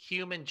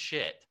human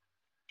shit.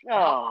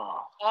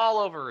 All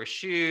over her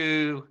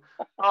shoe,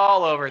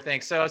 all over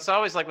things. So it's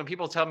always like when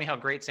people tell me how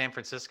great San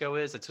Francisco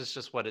is, it's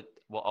just what it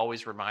will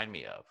always remind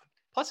me of.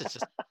 Plus, it's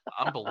just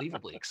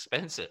unbelievably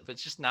expensive.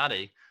 It's just not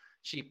a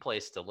cheap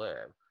place to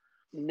live.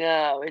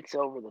 No, it's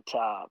over the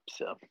top.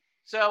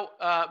 So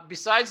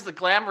besides the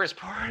glamorous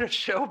part of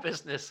show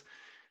business,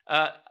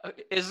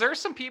 is there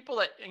some people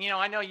that,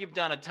 I know you've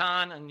done a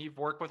ton and you've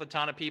worked with a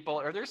ton of people.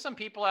 Are there some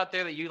people out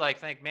there that you like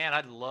think, man,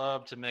 I'd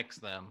love to mix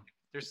them?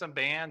 There's some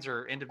bands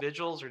or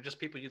individuals or just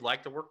people you'd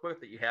like to work with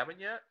that you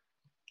haven't yet?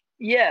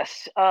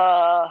 Yes.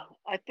 I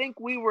think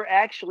we were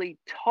actually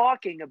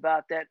talking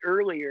about that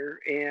earlier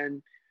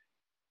and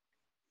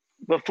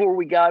before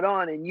we got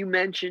on, and you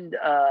mentioned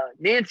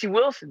Nancy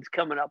Wilson's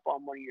coming up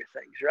on one of your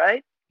things,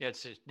 right? Yeah,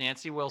 it's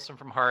Nancy Wilson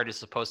from Heart is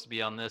supposed to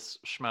be on this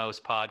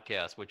Schmoes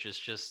podcast, which is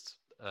just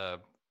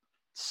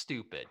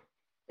stupid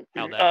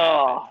how that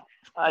happened.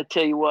 I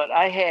tell you what,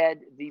 I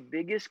had the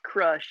biggest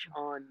crush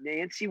on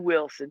Nancy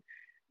Wilson.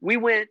 We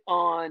went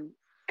on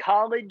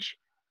college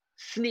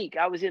sneak.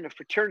 I was in a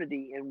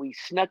fraternity and we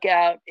snuck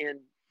out, and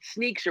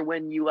sneaks are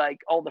when you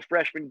all the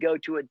freshmen go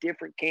to a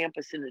different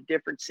campus in a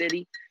different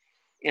city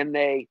and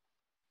they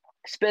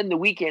spend the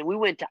weekend. We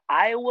went to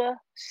Iowa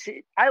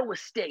State,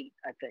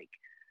 I think.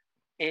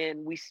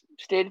 And we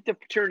stayed at the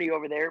fraternity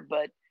over there,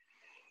 but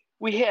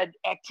we had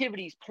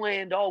activities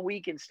planned all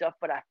week and stuff,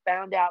 but I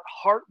found out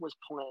Heart was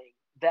playing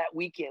that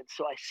weekend.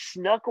 So I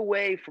snuck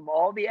away from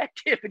all the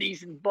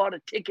activities and bought a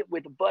ticket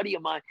with a buddy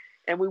of mine,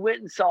 and we went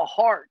and saw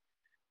Heart.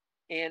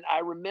 And I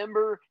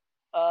remember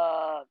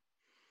I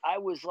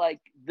was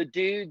like the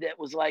dude that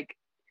was like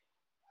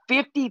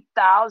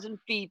 50,000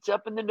 feet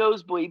up in the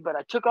nosebleed, but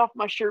I took off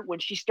my shirt when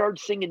she started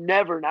singing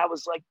Never, and I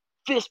was like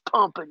fist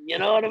pumping, you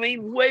know what I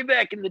mean? Way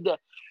back in the day.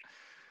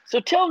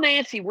 So tell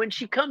Nancy when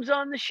she comes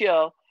on the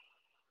show,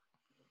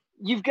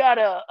 you've got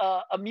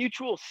a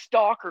mutual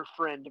stalker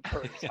friend of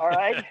hers, all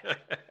right?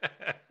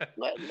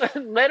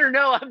 let her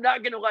know I'm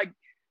not going to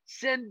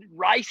send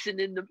ricin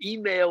in the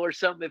email or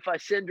something if I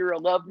send her a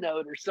love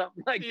note or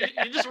something like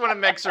that. You just want to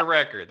mix a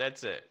record.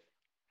 That's it.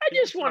 I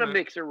just want to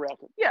mix a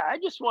record. Yeah, I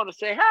just want to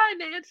say, hi,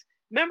 Nance.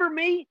 Remember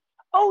me?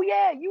 Oh,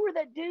 yeah, you were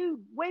that dude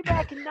way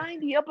back in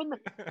 90 up in the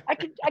 – I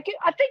think I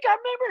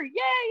remember.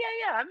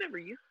 Yeah, I remember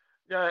you.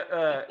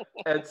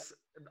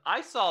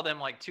 I saw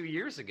them 2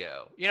 years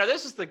ago.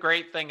 This is the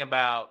great thing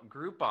about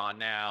Groupon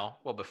now.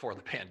 Well, before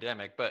the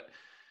pandemic, but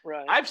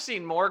right. I've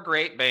seen more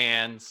great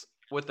bands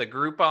with a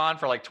Groupon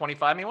for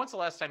 $25. I mean, when's the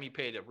last time you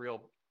paid a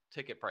real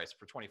ticket price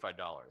for $25?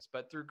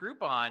 But through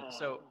Groupon,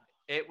 so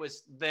it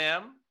was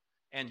them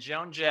and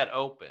Joan Jett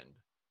opened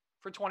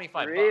for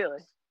 $25. Really?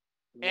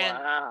 And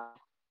wow.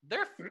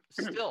 They're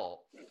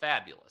still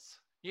fabulous.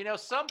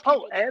 Some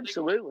people. Oh,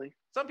 absolutely.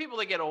 Some people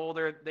that get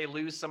older, they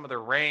lose some of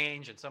their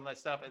range and some of that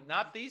stuff, and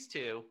not these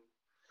two.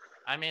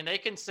 I mean, they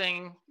can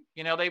sing.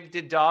 They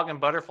did Dog and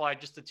Butterfly,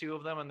 just the two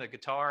of them and the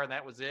guitar, and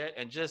that was it.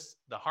 And just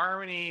the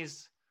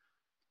harmonies,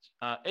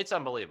 it's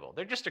unbelievable.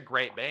 They're just a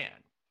great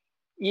band.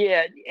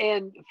 Yeah,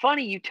 and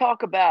funny you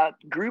talk about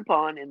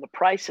Groupon and the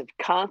price of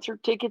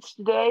concert tickets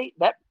today.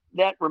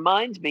 That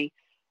reminds me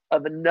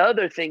of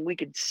another thing we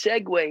could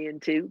segue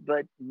into,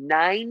 but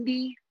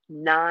 99%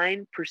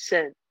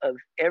 of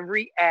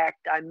every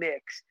act I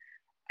mix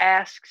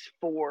asks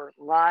for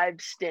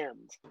live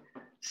stems.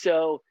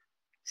 So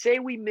say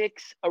we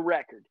mix a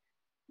record.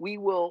 We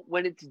will,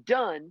 when it's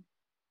done,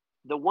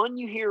 the one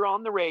you hear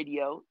on the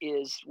radio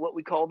is what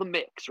we call the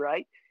mix,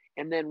 right?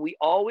 And then we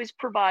always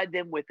provide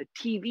them with a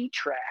TV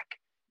track,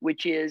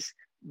 which is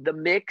the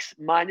mix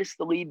minus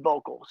the lead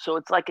vocal. So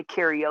it's like a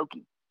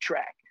karaoke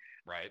track.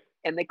 Right.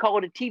 And they call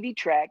it a TV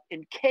track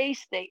in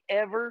case they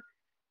ever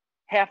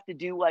have to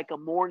do like a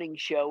morning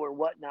show or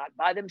whatnot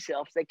by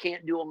themselves. They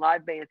can't do a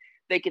live band.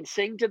 They can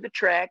sing to the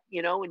track,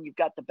 you know, and you've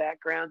got the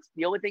backgrounds.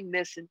 The only thing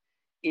missing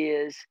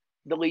is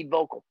the lead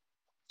vocal.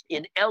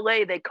 In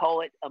LA, they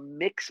call it a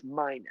mix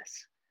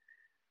minus.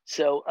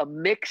 So a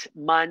mix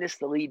minus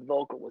the lead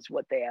vocal is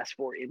what they ask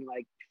for in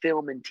like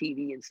film and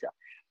TV and stuff.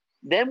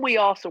 Then we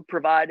also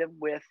provide them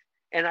with,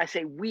 and I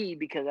say we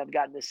because I've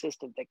got an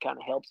assistant that kind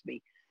of helps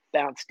me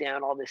bounce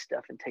down all this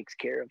stuff and takes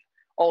care of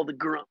all the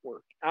grunt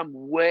work. I'm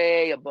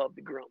way above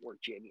the grunt work,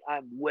 Jamie.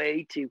 I'm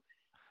way too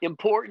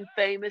important,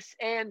 famous,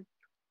 and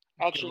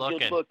actually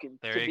good looking.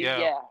 There you go.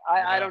 Yeah,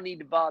 I don't need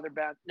to bother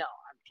about. No,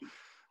 I'm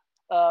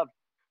kidding.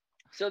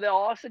 So they'll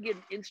also get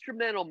an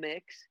instrumental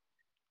mix,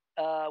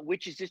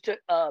 which is just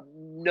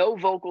no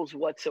vocals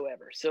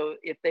whatsoever. So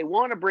if they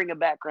want to bring a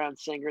background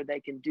singer, they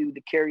can do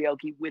the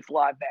karaoke with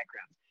live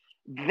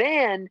backgrounds.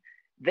 Then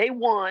they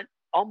want,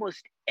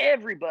 almost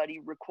everybody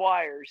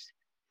requires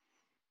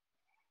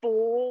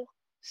full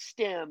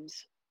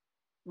stems,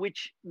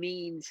 which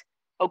means,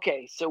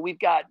 okay, so we've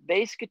got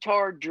bass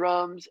guitar,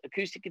 drums,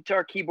 acoustic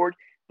guitar, keyboard.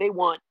 They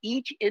want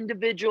each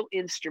individual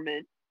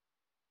instrument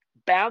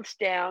bounced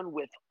down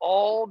with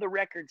all the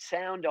record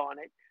sound on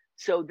it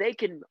so they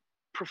can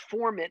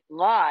perform it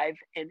live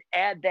and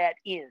add that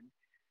in.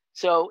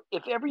 So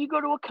if ever you go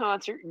to a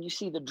concert and you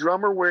see the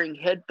drummer wearing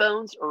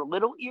headphones or a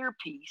little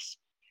earpiece,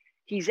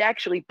 he's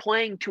actually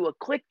playing to a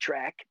click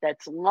track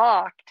that's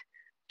locked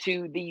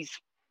to these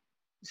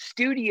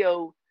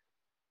studio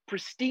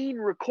pristine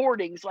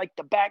recordings, like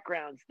the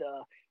backgrounds,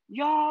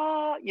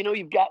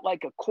 you've got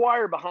like a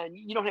choir behind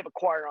you. You don't have a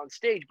choir on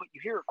stage, but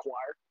you hear a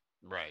choir.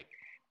 Right.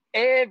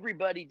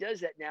 Everybody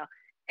does that now.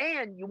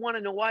 And you want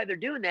to know why they're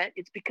doing that?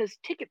 It's because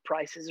ticket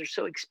prices are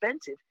so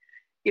expensive.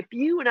 If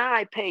you and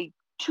I pay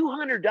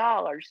 $200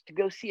 to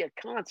go see a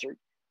concert,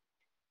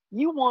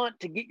 you want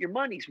to get your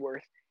money's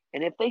worth.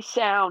 And if they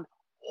sound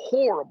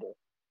horrible,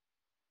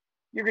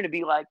 you're going to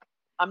be like,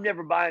 I'm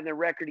never buying their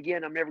record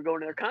again. I'm never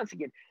going to their concert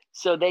again.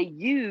 So they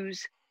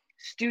use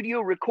studio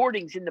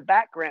recordings in the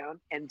background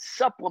and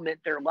supplement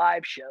their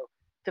live show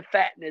to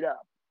fatten it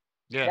up.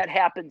 Yeah. That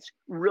happens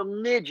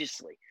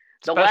religiously.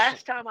 The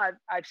last time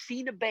I've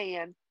seen a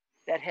band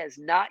that has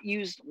not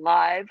used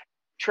live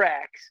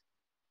tracks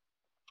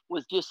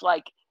was just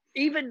like,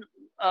 even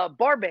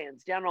bar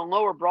bands down on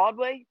Lower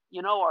Broadway,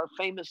 you know, our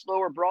famous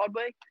Lower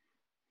Broadway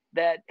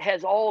that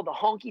has all the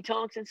honky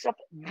tonks and stuff.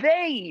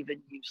 They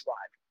even use live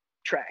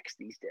tracks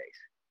these days.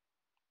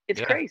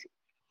 It's crazy.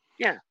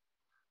 Yeah.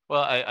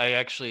 Well, I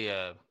actually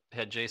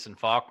had Jason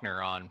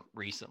Faulkner on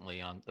recently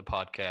on the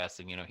podcast,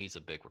 and, you know, he's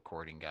a big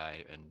recording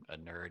guy and a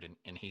nerd.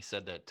 And he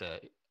said that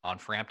on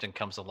Frampton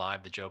Comes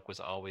Alive, the joke was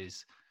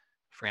always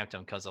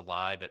Frampton Comes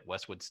Alive at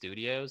Westwood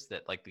Studios,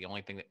 that like the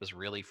only thing that was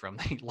really from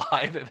the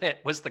live event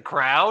was the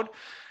crowd,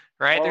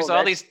 right? Oh, there's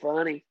all these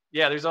funny.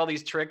 Yeah, there's all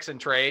these tricks and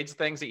trades,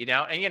 things that you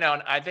know, and, you know,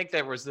 and I think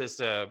there was this,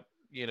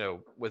 you know,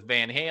 with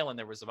Van Halen,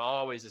 there was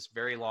always this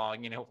very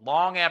long, you know,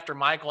 long after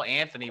Michael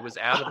Anthony was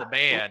out of the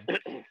band,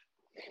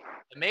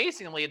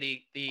 amazingly,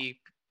 the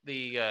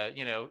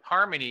you know,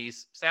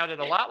 harmonies sounded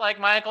a lot like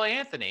Michael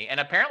Anthony. And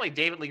apparently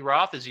David Lee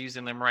Roth is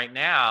using them right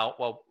now.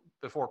 Well,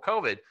 before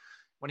COVID,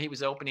 when he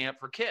was opening up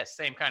for Kiss,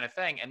 same kind of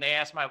thing. And they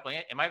asked Michael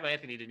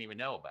Anthony didn't even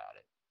know about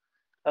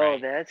it. Right? Oh,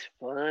 that's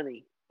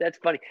funny. That's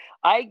funny.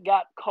 I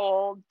got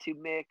called to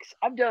mix.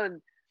 I've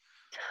done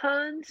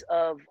tons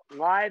of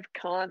live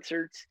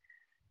concerts.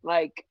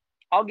 Like,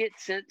 I'll get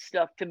sent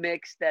stuff to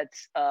mix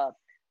that's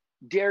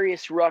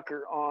Darius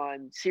Rucker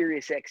on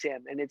Sirius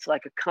XM, and it's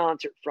like a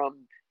concert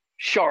from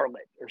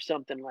Charlotte or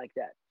something like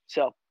that.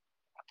 So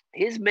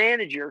his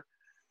manager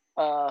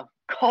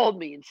called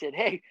me and said,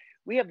 "Hey,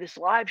 we have this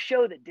live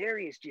show that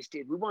Darius just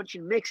did. We want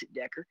you to mix it,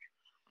 Decker."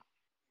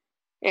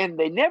 And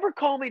they never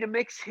called me to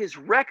mix his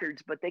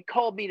records, but they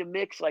called me to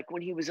mix, like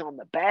when he was on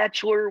The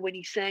Bachelor, when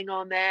he sang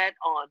on that,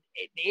 on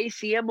the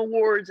ACM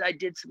Awards, I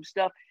did some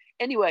stuff.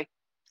 Anyway,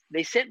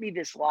 they sent me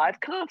this live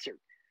concert.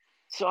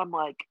 So I'm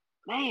like,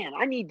 man,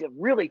 I need to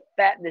really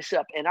fatten this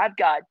up. And I've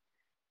got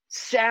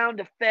sound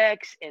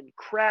effects and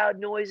crowd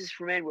noises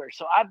from anywhere.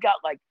 So I've got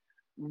like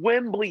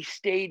Wembley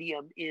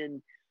Stadium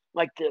in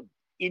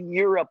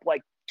Europe,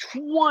 like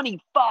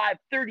 25,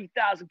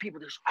 30,000 people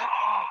just,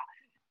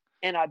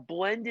 and I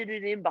blended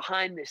it in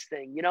behind this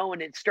thing, you know,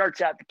 and it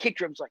starts out, the kick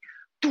drum's like,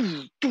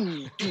 doo,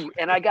 doo, doo.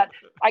 And I got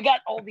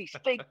all these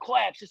fake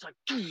claps. It's like,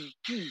 doo,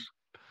 doo.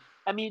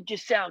 I mean, it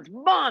just sounds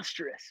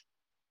monstrous.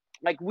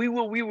 Like We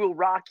Will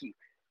Rock You.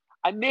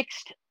 I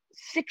mixed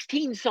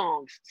 16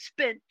 songs,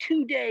 spent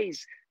 2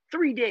 days,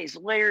 3 days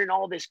layering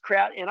all this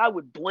crowd, and I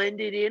would blend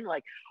it in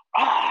like,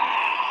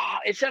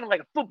 it sounded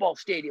like a football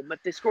stadium if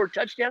they scored a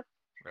touchdown.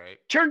 Right.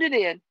 Turned it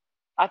in.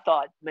 I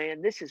thought,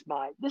 man, this is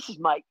my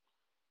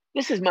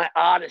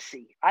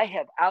Odyssey. I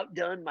have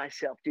outdone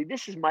myself, dude.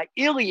 This is my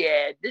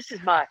Iliad. This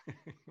is my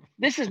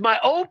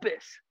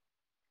opus.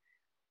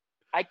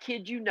 I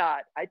kid you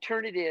not. I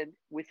turn it in.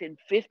 Within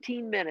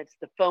 15 minutes,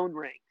 the phone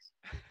rings.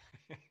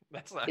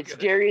 That's not It's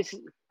good. Darius.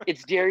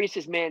 It's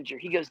Darius's manager.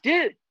 He goes,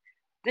 dude,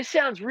 this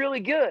sounds really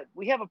good.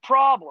 We have a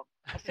problem.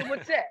 I said,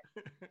 what's that?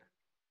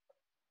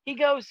 He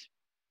goes,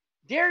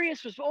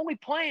 Darius was only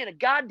playing a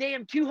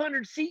goddamn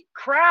 200-seat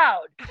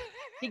crowd.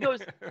 He goes,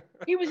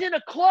 he was in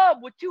a club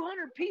with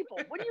 200 people.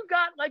 What do you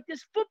got like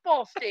this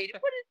football stadium?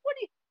 What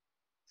do you?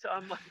 So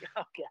I'm like,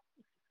 okay.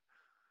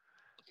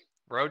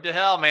 Road to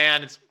hell,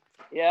 man. It's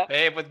Yeah.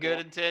 paved with good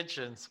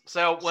intentions.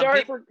 So when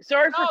Sorry for this-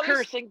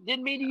 cursing.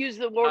 Didn't mean to use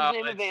the Lord's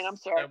name in vain. I'm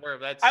sorry.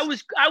 I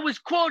was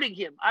quoting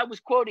him. I was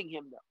quoting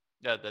him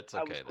though. Yeah, that's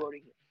okay. I was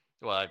quoting him.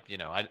 Well,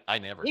 I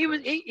never. He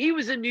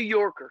was a New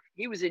Yorker.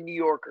 He was a New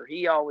Yorker.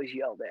 He always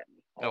yelled at me.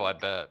 Oh, I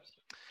bet.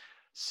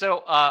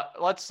 So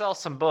let's sell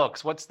some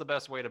books. What's the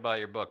best way to buy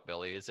your book,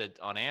 Billy? Is it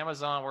on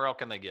Amazon? Where else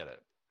can they get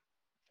it?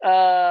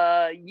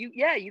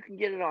 You can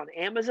get it on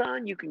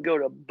Amazon. You can go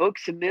to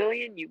Books A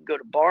Million. You can go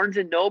to Barnes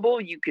and Noble.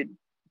 You could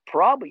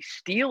probably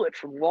steal it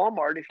from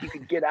Walmart if you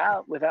could get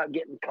out without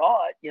getting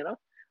caught.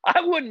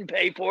 I wouldn't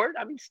pay for it.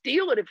 I mean,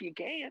 steal it if you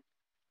can.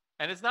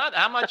 And it's not.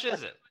 How much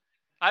is it?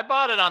 I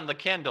bought it on the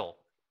Kindle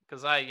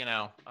because I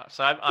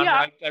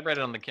read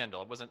it on the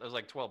Kindle. It was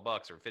like $12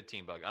 or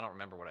 $15. I don't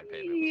remember what I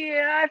paid.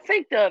 Yeah, I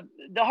think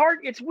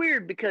it's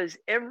weird because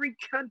every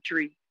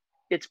country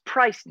it's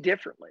priced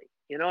differently.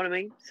 You know what I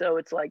mean? So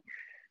it's like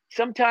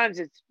sometimes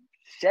it's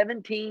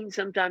 17,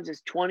 sometimes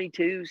it's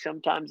 22,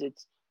 sometimes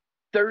it's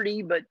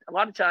 30, but a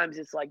lot of times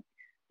it's like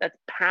that's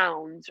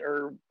pounds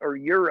or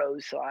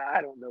euros. So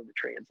I don't know the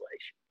translation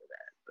for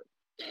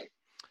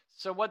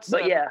that. But so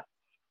yeah.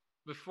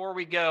 Before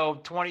we go,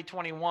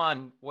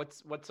 2021,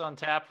 what's on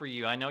tap for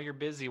you? I know you're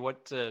busy.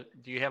 Do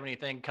you have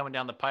anything coming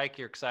down the pike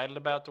you're excited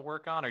about to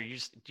work on, or do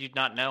you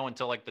not know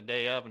until like the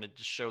day of and it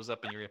just shows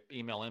up in your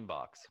email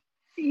inbox?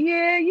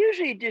 Yeah,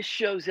 usually it just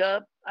shows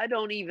up. I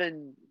don't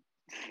even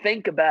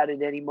think about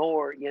it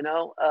anymore.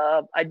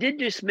 I did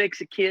just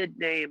mix a kid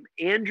named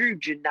Andrew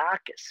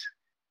Janakis,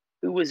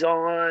 who was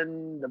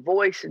on The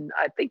Voice, and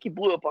I think he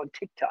blew up on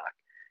TikTok,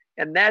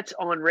 and that's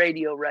on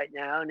radio right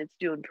now, and it's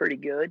doing pretty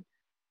good.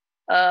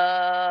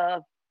 I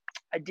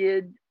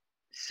did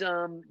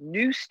some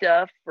new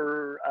stuff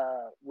for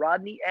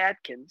Rodney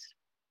Atkins,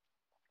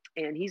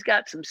 and he's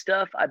got some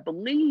stuff I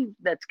believe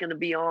that's going to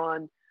be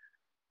on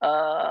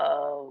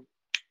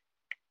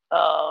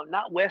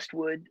not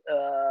Westwood.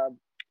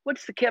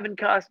 What's the Kevin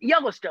Costner?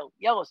 Yellowstone.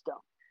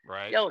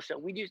 Right.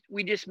 Yellowstone.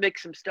 We just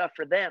mixed some stuff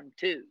for them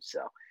too,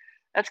 so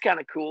that's kind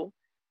of cool.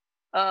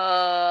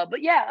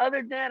 But yeah, other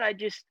than that, I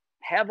just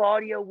have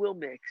audio. We'll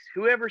mix.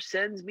 Whoever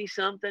sends me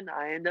something,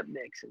 I end up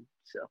mixing.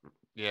 So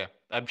yeah,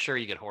 I'm sure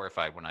you get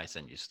horrified when I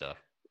send you stuff.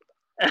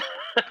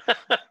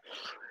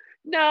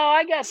 No,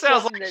 I got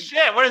sounds like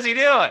shit. What is he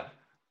doing?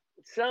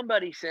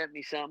 Somebody sent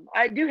me some.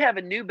 I do have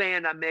a new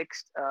band I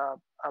mixed,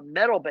 a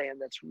metal band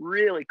that's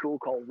really cool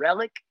called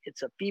Relic.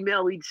 It's a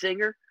female lead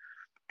singer,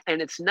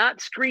 and it's not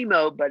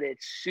screamo, but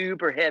it's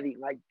super heavy,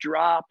 like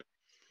drop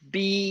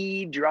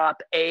B,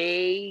 drop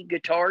A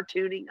guitar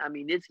tuning. I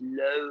mean, it's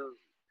low.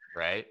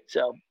 Right.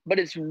 So, but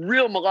it's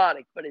real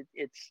melodic, but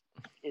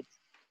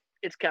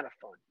it's kind of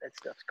fun. That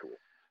stuff's cool.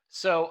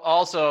 So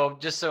also,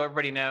 just so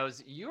everybody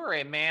knows, you are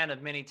a man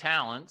of many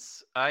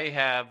talents. I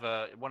have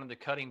one of the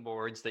cutting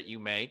boards that you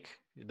make,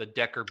 the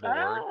Decker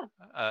board.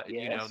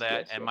 You know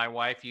that, yes. My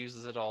wife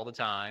uses it all the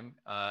time.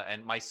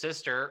 And my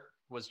sister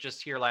was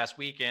just here last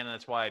weekend, and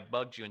that's why I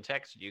bugged you and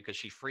texted you, because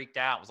she freaked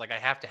out. Was like, I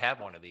have to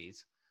have one of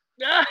these.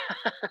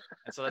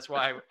 And so that's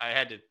why I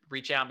had to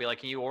reach out and be like,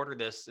 can you order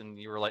this? And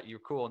you were like, you're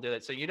cool and do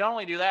that. So you don't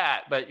only do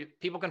that, but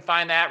people can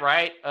find that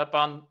right up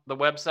on the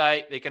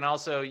website. They can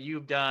also,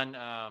 you've done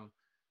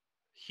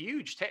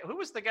huge. Who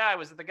was the guy?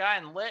 Was it the guy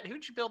in Lit?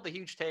 Who'd you build the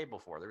huge table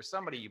for? There was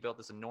somebody you built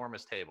this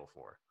enormous table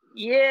for.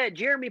 Yeah,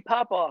 Jeremy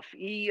Popoff.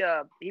 He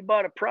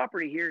bought a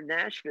property here in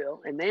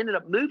Nashville, and they ended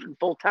up moving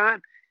full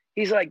time.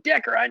 He's like,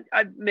 Decker,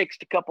 I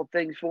mixed a couple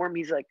things for him.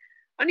 He's like,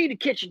 I need a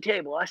kitchen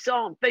table. I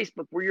saw on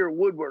Facebook where you're a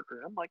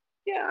woodworker. I'm like,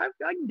 yeah,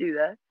 I can do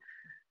that.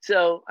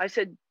 So I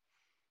said,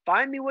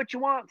 find me what you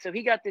want. So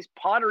he got this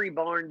Pottery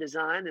Barn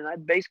design, and I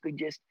basically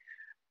just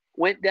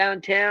went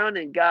downtown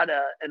and got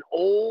an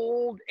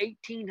old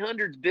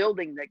 1800s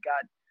building that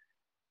got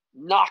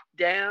knocked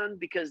down,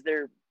 because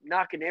they're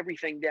knocking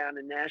everything down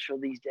in Nashville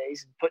these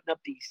days and putting up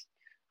these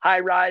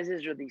high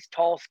rises or these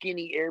tall,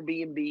 skinny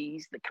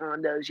Airbnbs, the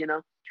condos,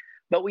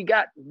 But we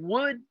got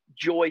wood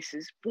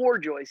joists, 4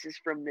 joists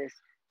from this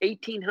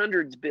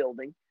 1800s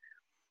building.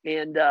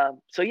 And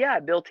so, yeah, I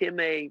built him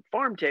a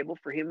farm table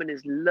for him and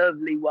his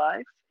lovely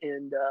wife.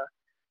 And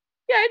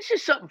yeah, it's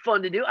just something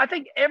fun to do. I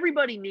think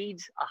everybody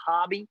needs a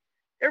hobby.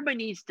 Everybody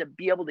needs to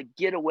be able to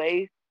get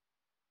away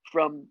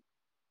from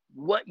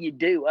what you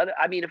do.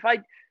 I mean,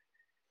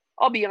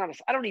 I'll be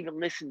honest, I don't even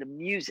listen to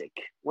music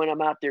when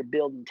I'm out there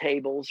building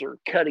tables or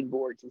cutting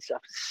boards and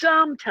stuff.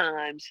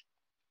 Sometimes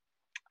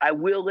I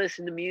will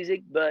listen to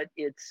music, but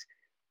it's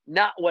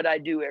not what I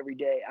do every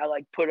day. I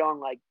like put on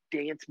like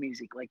dance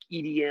music, like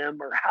EDM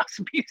or house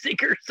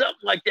music or something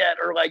like that,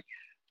 or like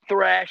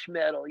thrash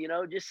metal,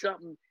 just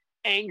something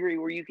angry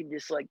where you can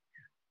just like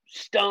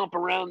stomp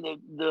around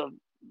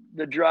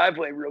the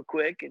driveway real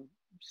quick and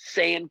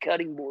sand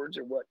cutting boards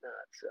or whatnot.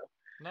 So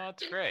no,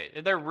 it's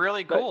great. They're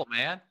really cool,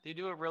 man. You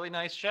do a really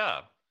nice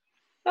job.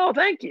 Oh,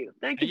 thank you.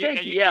 Thank you.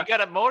 Yeah. You got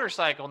a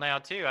motorcycle now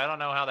too. I don't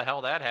know how the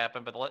hell that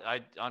happened, but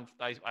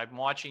I'm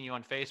watching you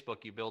on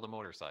Facebook. You build a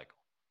motorcycle.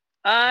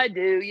 I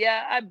do.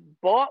 Yeah. I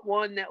bought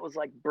one that was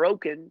like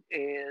broken,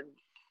 and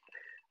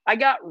I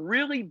got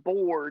really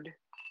bored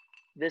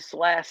this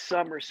last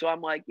summer. So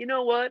I'm like, you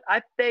know what?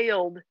 I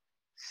failed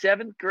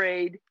 7th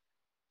grade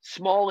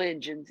small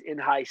engines in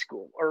high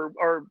school,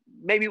 or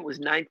maybe it was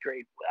 9th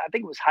grade. I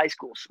think it was high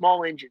school,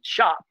 small engine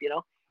shop,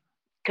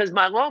 because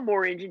my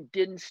lawnmower engine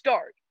didn't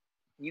start.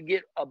 You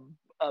get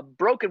a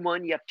broken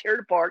one, you have to tear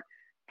it apart,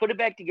 put it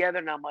back together.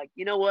 And I'm like,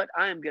 you know what?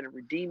 I am going to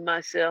redeem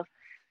myself.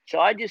 So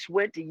I just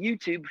went to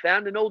YouTube,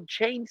 found an old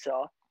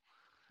chainsaw,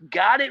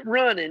 got it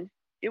running.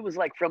 It was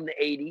like from the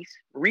 80s,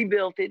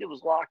 rebuilt it. It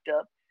was locked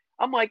up.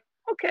 I'm like,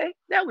 okay,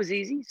 that was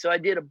easy. So I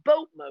did a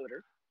boat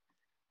motor,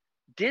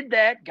 did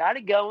that, got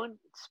it going,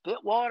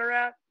 spit water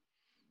out.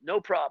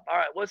 No problem. All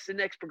right, what's the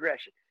next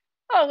progression?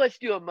 Oh, let's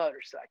do a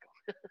motorcycle.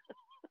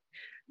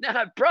 Now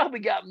I probably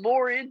got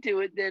more into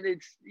it than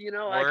it's,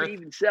 I can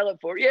even sell it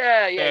for.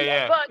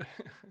 Yeah. But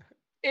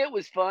it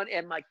was fun.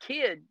 And my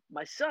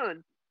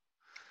son,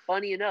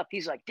 funny enough,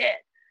 he's like, Dad,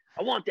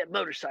 I want that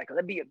motorcycle.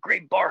 That'd be a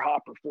great bar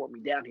hopper for me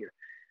down here.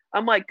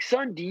 I'm like,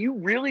 son, do you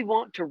really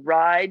want to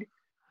ride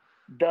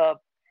the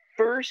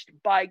first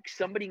bike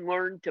somebody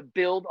learned to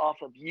build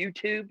off of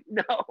YouTube?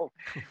 No,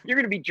 you're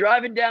going to be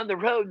driving down the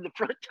road and the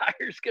front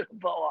tire's going to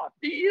fall off.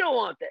 You don't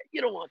want that.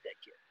 You don't want that,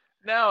 kid.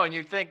 No, and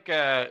you think,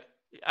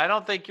 I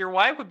don't think your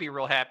wife would be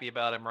real happy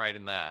about him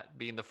riding that,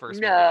 being the first.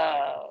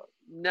 No,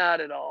 not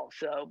at all.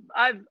 So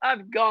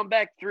I've gone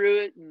back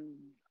through it and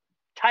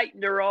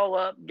tightened her all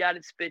up, got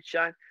it spit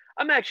shine.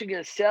 I'm actually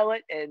going to sell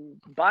it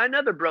and buy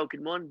another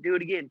broken one and do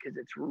it again because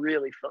it's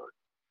really fun.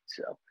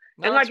 So,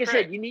 no, and like I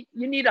said, you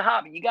need a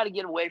hobby. You got to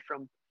get away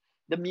from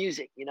the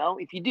music.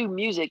 If you do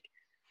music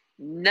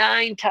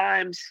 9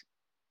 times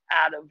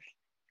out of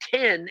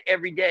 10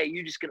 every day,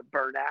 you're just going to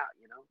burn out.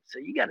 So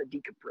you got to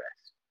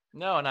decompress.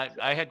 No, and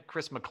I had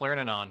Chris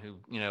McLernon on, who,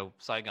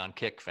 Saigon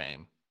Kick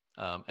fame.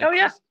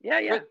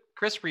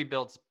 Chris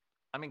rebuilds,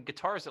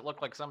 guitars that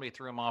look like somebody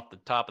threw them off the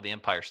top of the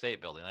Empire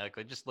State Building. Like,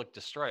 they just look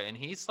destroyed. And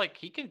he's like,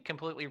 he can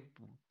completely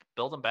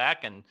build them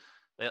back. And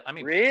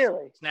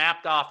really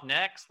snapped off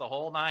necks, the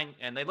whole 9,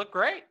 and they look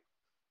great.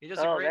 He does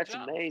a great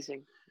job.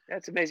 Amazing.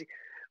 That's amazing.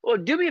 Well,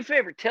 do me a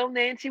favor. Tell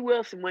Nancy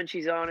Wilson when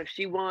she's on, if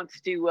she wants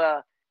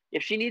to,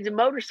 if she needs a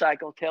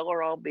motorcycle, tell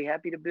her I'll be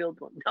happy to build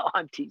one. No,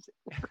 I'm teasing.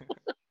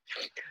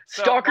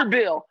 Stalker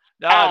Bill.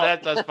 No,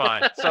 that's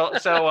fine.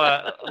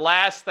 So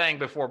last thing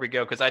before we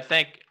go, because I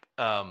think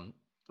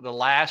the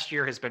last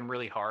year has been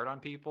really hard on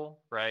people,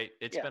 right?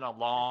 It's been a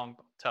long,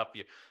 tough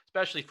year,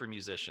 especially for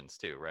musicians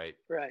too, right?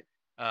 Right.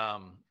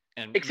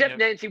 And except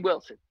Nancy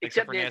Wilson.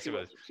 Except for Nancy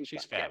Wilson.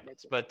 She's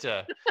fabulous. But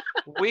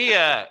we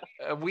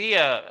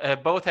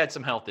have both had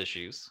some health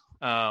issues.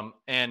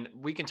 And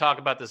we can talk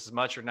about this as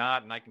much or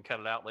not, and I can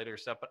cut it out later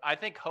stuff. But I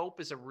think hope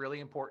is a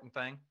really important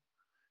thing.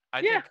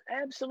 I think,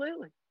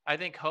 absolutely. I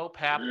think hope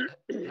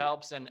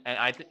helps, and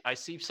I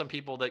see some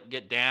people that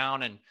get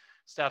down and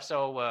stuff.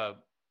 So,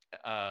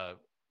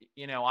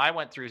 I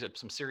went through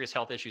some serious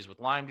health issues with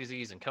Lyme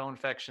disease and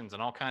co-infections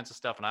and all kinds of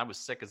stuff, and I was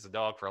sick as a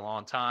dog for a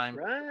long time.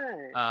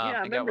 Right. I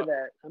remember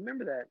that.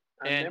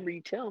 I remember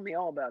you telling me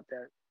all about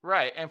that.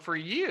 Right. And for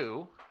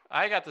you,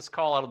 I got this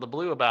call out of the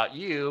blue about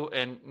you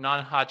and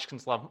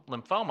non-Hodgkin's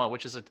lymphoma,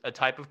 which is a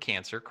type of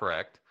cancer,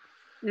 correct?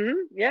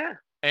 Mm-hmm. Yeah.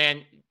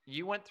 And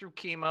you went through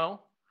chemo.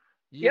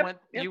 You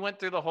went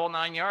through the whole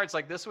 9 yards.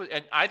 Like, this was,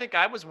 and I think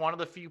I was one of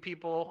the few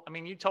people.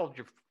 You told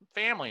your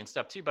family and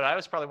stuff too, but I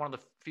was probably one of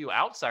the few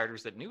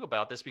outsiders that knew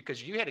about this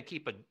because you had to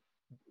keep a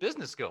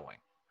business going.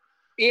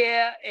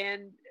 Yeah,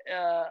 and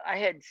I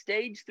had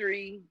stage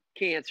 3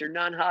 cancer,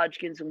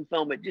 non-Hodgkin's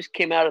lymphoma. It just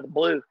came out of the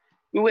blue.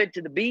 We went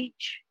to the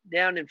beach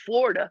down in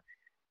Florida,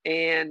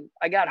 and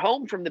I got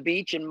home from the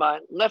beach, and my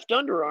left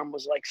underarm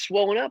was like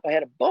swollen up. I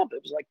had a bump.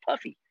 It was like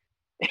puffy,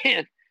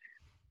 and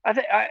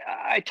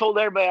I told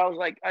everybody, I was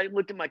like, I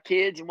looked at my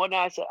kids and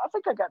whatnot. I said, I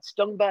think I got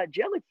stung by a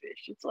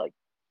jellyfish. It's like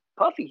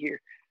puffy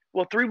here.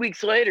 Well, 3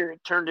 weeks later,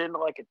 it turned into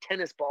like a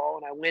tennis ball,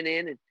 and I went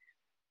in and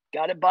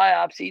got it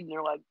biopsied, and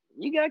they're like,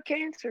 you got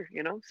cancer,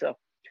 So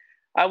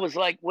I was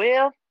like,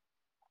 well,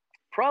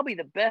 probably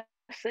the best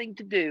thing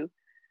to do.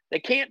 They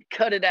can't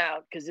cut it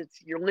out because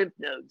it's your lymph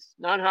nodes.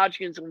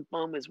 Non-Hodgkin's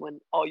lymphoma is when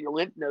all your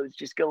lymph nodes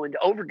just go into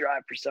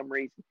overdrive for some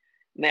reason,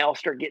 and they all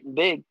start getting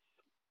big.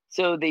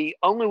 So the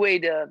only way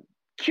to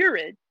cure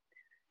it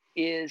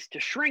is to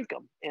shrink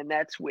them, and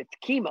that's with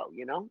chemo.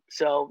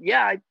 So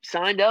yeah, I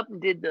signed up and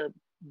did the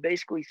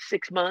basically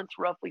 6 months,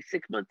 roughly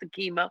 6 months of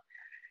chemo.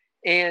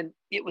 And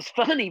it was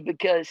funny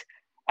because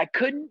I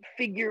couldn't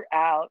figure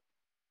out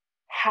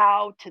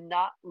how to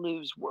not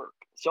lose work.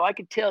 So I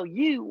could tell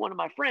you, one of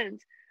my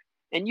friends,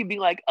 and you'd be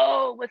like,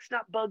 oh, let's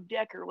not bug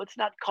Decker. Let's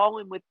not call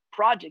him with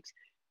projects.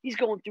 He's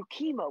going through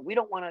chemo. We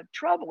don't want to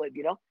trouble him,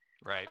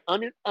 Right.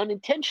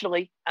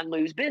 Unintentionally, I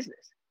lose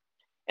business.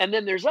 And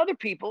then there's other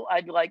people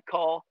I'd like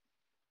call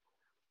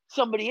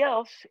somebody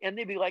else, and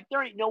they'd be like,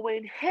 there ain't no way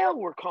in hell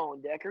we're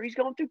calling Decker. He's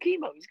going through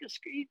chemo.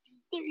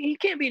 He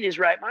can't be in his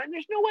right mind.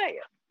 There's no way.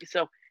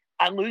 So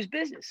I lose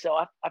business. So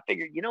I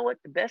figured, you know what?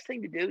 The best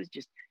thing to do is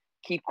just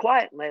keep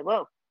quiet and lay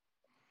low.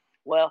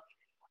 Well,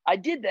 I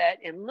did that.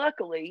 And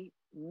luckily,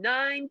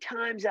 9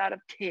 times out of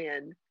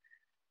 10,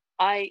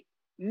 I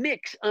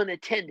mix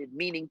unattended,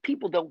 meaning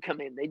people don't come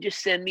in. They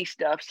just send me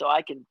stuff so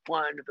I can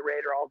fly under the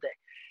radar all day.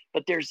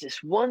 But there's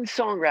this one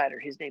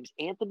songwriter, his name's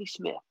Anthony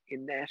Smith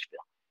in Nashville.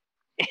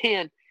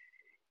 And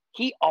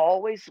he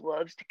always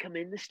loves to come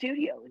in the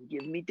studio and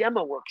give me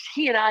demo works.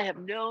 He and I have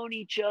known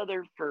each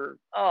other for,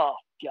 all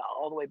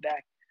the way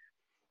back,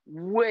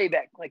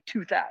 like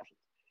 2000.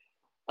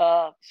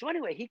 So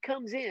anyway, he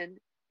comes in,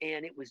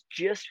 and it was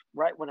just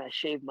right when I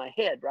shaved my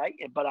head, right?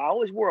 But I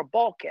always wore a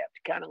ball cap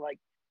to kind of like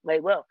lay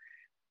low.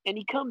 And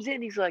he comes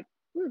in, he's like,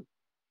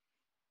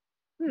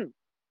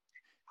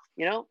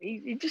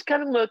 he's just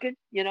kind of looking,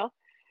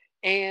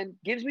 and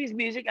gives me his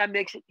music. I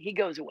mix it. He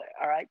goes away.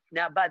 All right.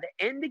 Now, by the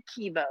end of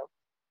chemo,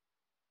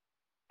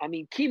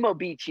 chemo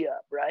beats you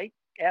up, right?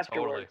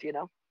 Afterwards,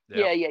 Totally.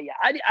 Yeah.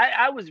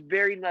 I was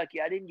very lucky.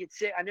 I didn't get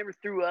sick. I never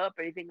threw up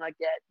or anything like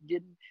that.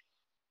 Didn't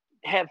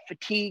have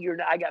fatigue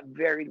I got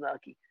very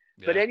lucky.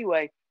 Yeah. But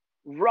anyway,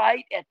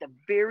 right at the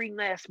very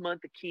last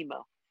month of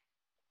chemo,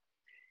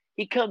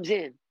 he comes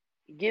in.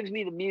 He gives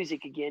me the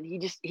music again.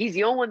 He's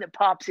the only one that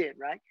pops in,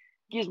 right?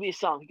 Gives me a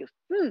song. He goes,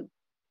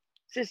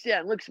 sits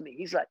down, looks at me.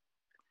 He's like,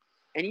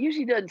 and he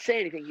usually doesn't say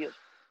anything. He goes,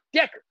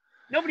 Decker.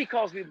 Nobody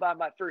calls me by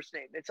my first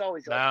name. It's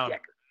always like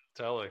Decker.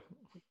 Totally.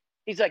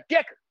 He's like,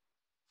 Decker.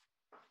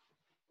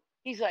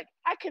 He's like,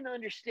 I can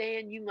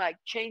understand you like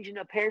changing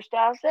up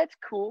hairstyles. That's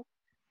cool.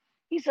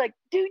 He's like,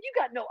 dude, you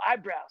got no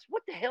eyebrows.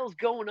 What the hell's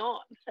going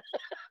on?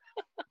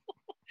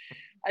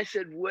 I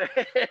said, well.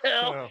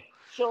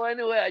 So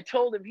anyway, I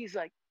told him. He's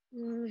like,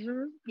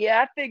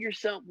 yeah, I figured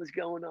something was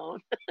going on.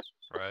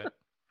 Right.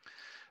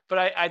 But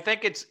I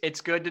think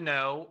it's good to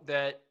know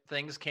that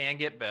things can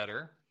get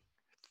better.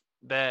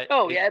 Yeah,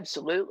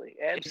 absolutely.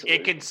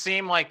 It can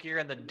seem like you're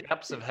in the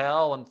depths of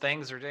hell and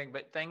things are doing,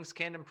 but things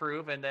can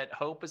improve, and that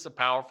hope is a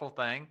powerful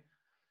thing.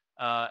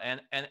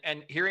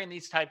 And hearing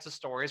these types of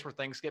stories where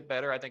things get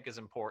better, I think is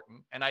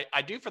important. And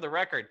I do, for the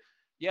record,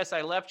 yes,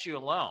 I left you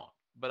alone,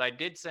 but I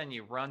did send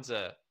you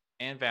Runza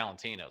and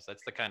Valentino's.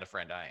 That's the kind of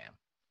friend I am.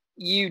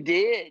 You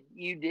did.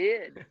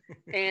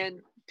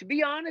 And to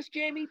be honest,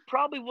 Jamie,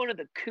 probably one of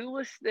the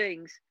coolest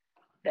things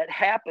that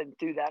happened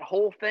through that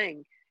whole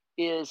thing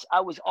is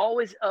I was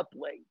always up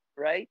late,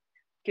 right?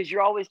 Because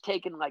you're always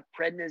taking like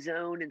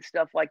prednisone and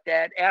stuff like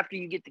that after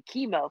you get the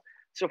chemo.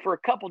 So for a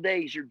couple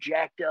days, you're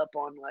jacked up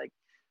on like,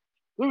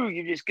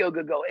 you just go.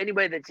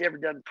 Anybody that's ever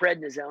done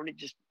prednisone, it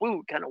just,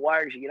 kind of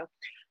wires you,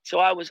 So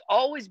I was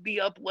always be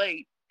up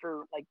late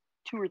for like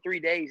 2 or 3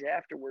 days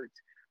afterwards.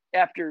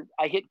 After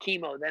I hit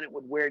chemo, then it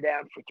would wear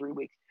down for 3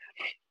 weeks.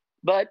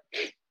 But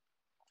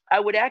I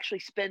would actually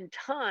spend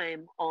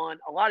time on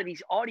a lot of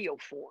these audio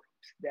forums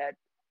that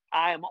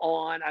I'm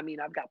on.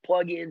 I've got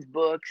plugins,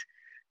 books,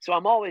 so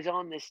I'm always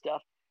on this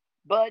stuff.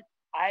 But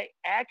I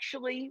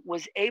actually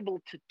was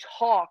able to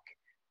talk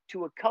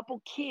to a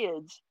couple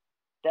kids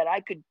that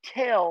I could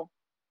tell.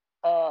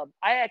 I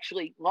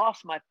actually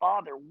lost my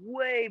father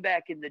way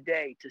back in the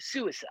day to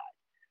suicide.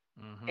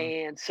 Mm-hmm.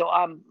 And so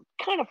I'm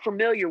kind of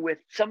familiar with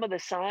some of the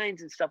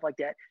signs and stuff like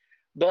that.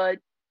 But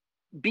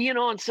being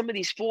on some of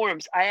these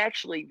forums, I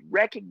actually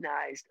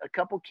recognized a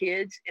couple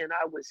kids, and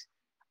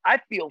I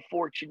feel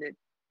fortunate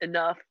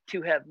enough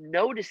to have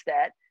noticed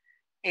that.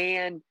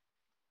 And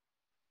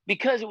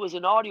because it was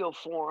an audio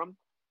forum,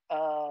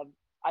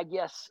 I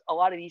guess a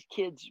lot of these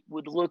kids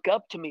would look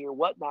up to me or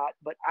whatnot,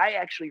 but I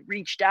actually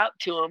reached out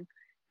to them.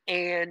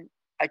 And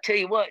I tell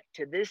you what,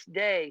 to this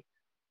day,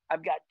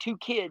 I've got 2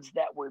 kids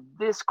that were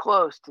this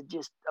close to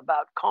just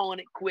about calling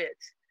it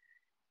quits.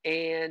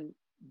 And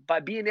by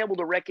being able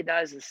to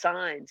recognize the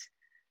signs,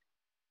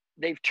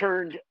 they've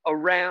turned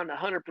around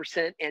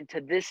 100%. And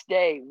to this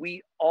day,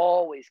 we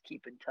always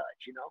keep in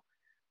touch,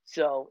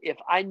 So if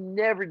I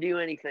never do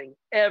anything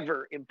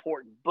ever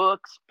important,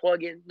 books,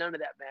 plug-in, none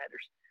of that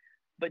matters.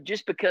 But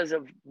just because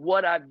of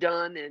what I've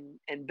done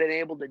and been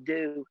able to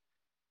do,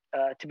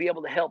 to be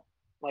able to help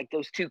like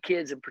those 2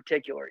 kids in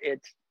particular,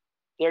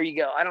 there you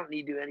go. I don't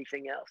need to do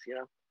anything else,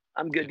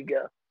 I'm good to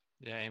go.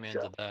 Yeah, amen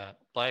to that.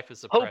 Life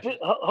is a precious.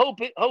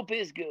 Hope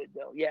is good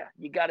though. Yeah,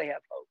 you got to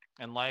have hope.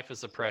 And life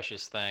is a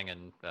precious thing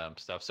and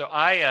stuff. So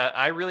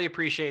I really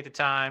appreciate the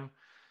time.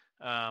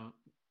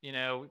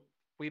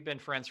 We've been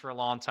friends for a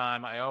long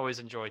time. I always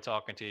enjoy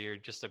talking to you. You're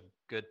just a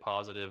good,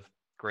 positive,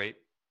 great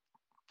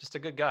just a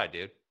good guy,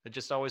 dude. It's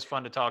just always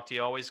fun to talk to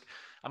you.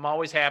 I'm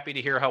always happy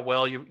to hear how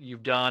well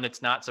you've done.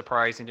 It's not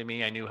surprising to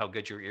me. I knew how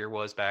good your ear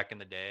was back in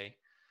the day.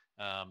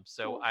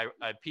 So I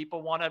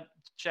people want to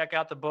check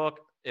out the book.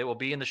 It will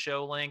be in the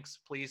show links.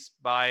 Please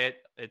buy it.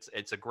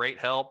 It's a great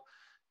help.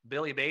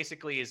 Billy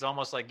basically is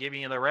almost like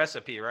giving you the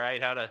recipe,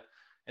 right? How to,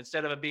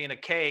 instead of it being a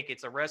cake,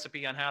 it's a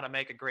recipe on how to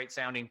make a great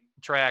sounding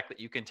track that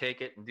you can take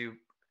it and do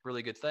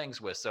really good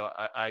things with. So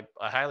I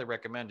highly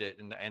recommend it.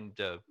 And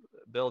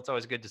Bill, it's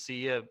always good to see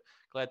you.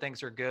 Glad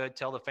things are good.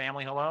 Tell the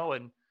family hello,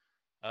 and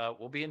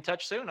we'll be in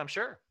touch soon, I'm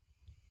sure.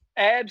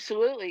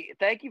 Absolutely.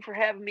 Thank you for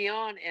having me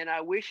on. And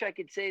I wish I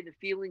could say the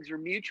feelings are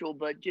mutual,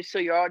 but just so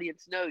your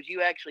audience knows,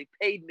 you actually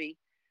paid me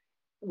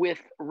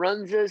with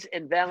Runza's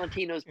and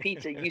Valentino's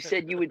Pizza. You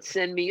said you would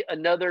send me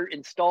another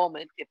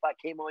installment if I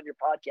came on your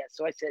podcast.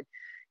 So I said,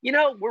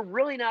 we're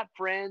really not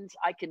friends.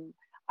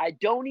 I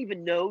don't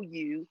even know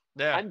you.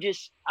 Yeah.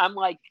 I'm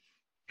like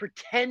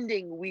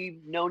pretending we've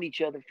known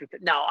each other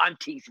no, I'm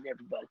teasing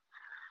everybody.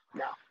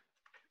 No.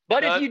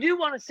 But if you do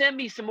want to send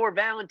me some more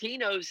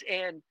Valentinos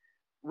and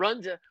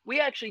Runza,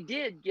 we actually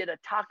did get a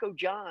Taco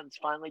John's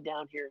finally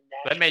down here in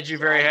Nashville. That made you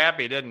very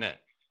happy, didn't it?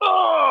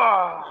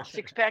 Oh,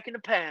 6-pack in a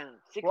pound.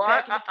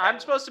 I'm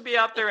supposed to be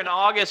out there in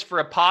August for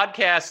a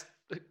podcast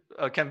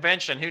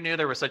convention. Who knew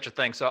there was such a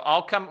thing? So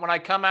when I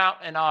come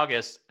out in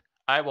August,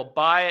 I will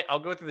buy it. I'll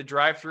go through the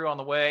drive-thru on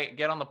the way,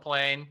 get on the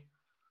plane,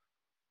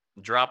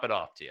 drop it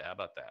off to you. How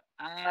about that?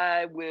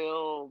 I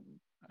will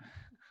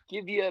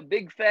give you a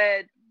big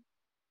fat.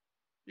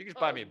 You can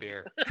just buy me a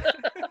beer.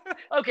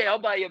 Okay, I'll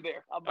buy you a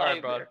beer. All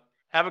right, brother.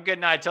 Have a good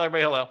night. Tell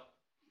everybody hello.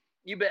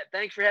 You bet.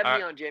 Thanks for having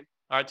me on, Jim.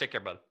 All right, take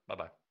care, brother.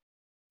 Bye-bye.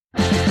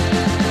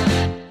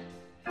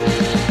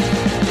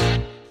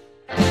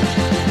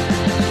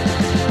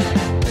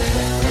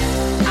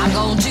 I'm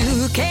going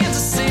to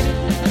Kansas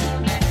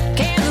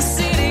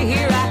City,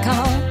 here I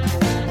come.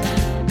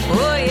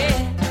 Oh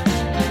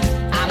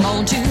yeah, I'm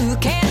going to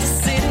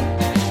Kansas City,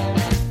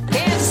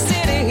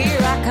 here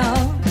I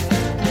come.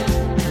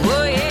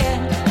 Oh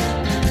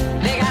yeah,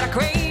 they got a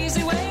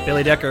crazy way.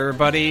 Billy Decker,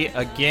 everybody.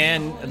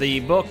 Again, the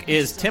book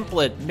is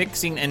Template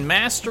Mixing and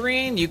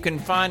Mastering. You can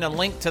find a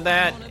link to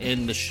that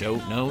in the show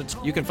notes.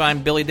 You can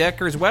find Billy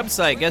Decker's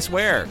website, guess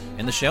where?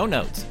 In the show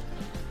notes.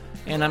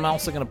 And I'm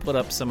also going to put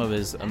up some of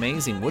his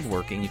amazing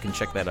woodworking. You can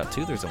check that out,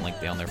 too. There's a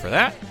link down there for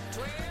that.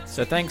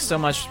 So thanks so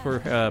much for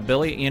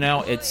Billy.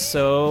 It's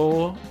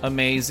so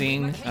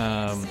amazing.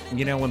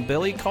 When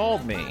Billy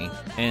called me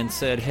and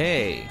said,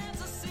 hey,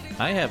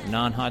 I have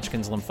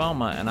non-Hodgkin's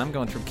lymphoma, and I'm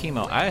going through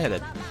chemo, I had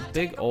a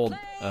big old,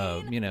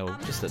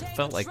 just it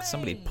felt like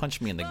somebody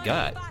punched me in the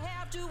gut.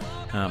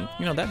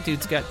 That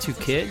dude's got 2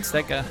 kids.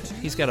 That guy,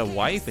 he's got a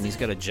wife, and he's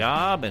got a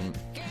job, and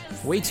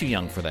way too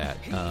young for that.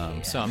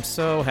 So I'm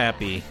so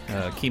happy.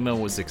 Chemo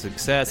was a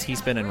success.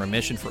 He's been in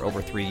remission for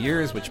over 3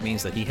 years, which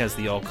means that he has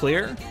the all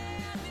clear.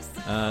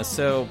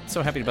 So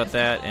happy about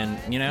that. And,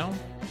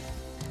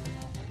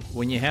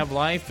 when you have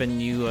life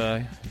and you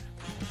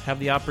have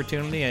the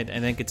opportunity, I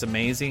think it's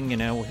amazing.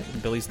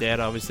 Billy's dad,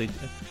 obviously,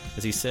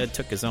 as he said,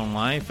 took his own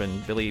life.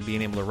 And Billy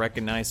being able to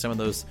recognize some of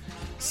those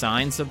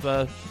signs of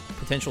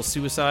potential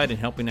suicide and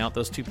helping out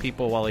those 2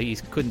 people while he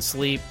couldn't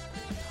sleep,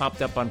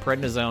 hopped up on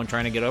prednisone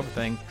trying to get over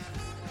things.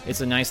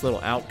 It's a nice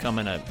little outcome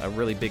in a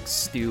really big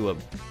stew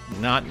of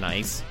not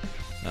nice.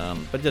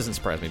 But it doesn't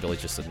surprise me.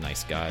 Billy's just a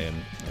nice guy, and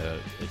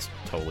it's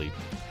totally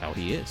how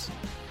he is.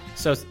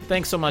 So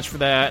thanks so much for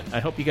that. I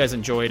hope you guys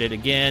enjoyed it.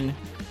 Again,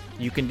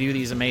 you can do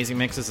these amazing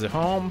mixes at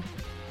home,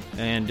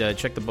 and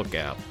check the book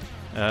out.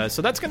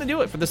 So that's going to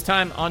do it for this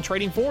time on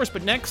Trading Force.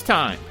 But next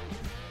time,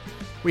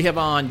 we have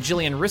on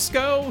Jillian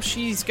Risco.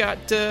 She's got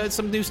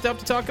some new stuff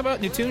to talk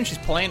about, new tunes. She's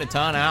playing a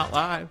ton out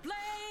live.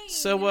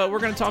 So we're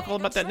going to talk all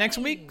about that next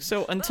week.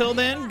 So until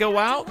then, go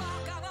out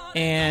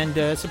and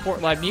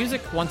support live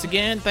music. Once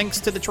again, thanks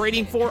to the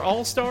Trading for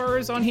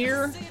All-Stars on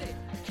here.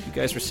 You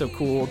guys are so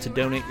cool to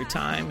donate your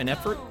time and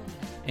effort.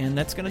 And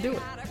that's going to do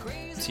it.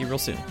 See you real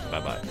soon.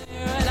 Bye-bye.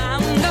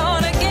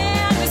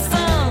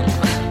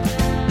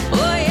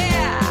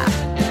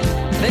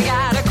 They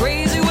got a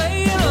crazy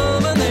way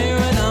over there,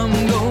 and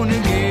I'm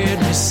gonna get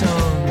me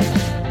some.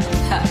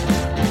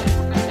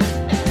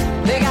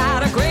 They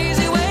got a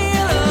crazy way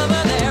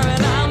over there,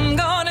 and I'm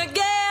gonna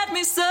get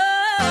me some.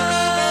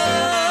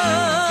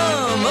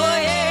 Oh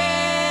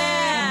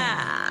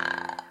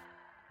yeah.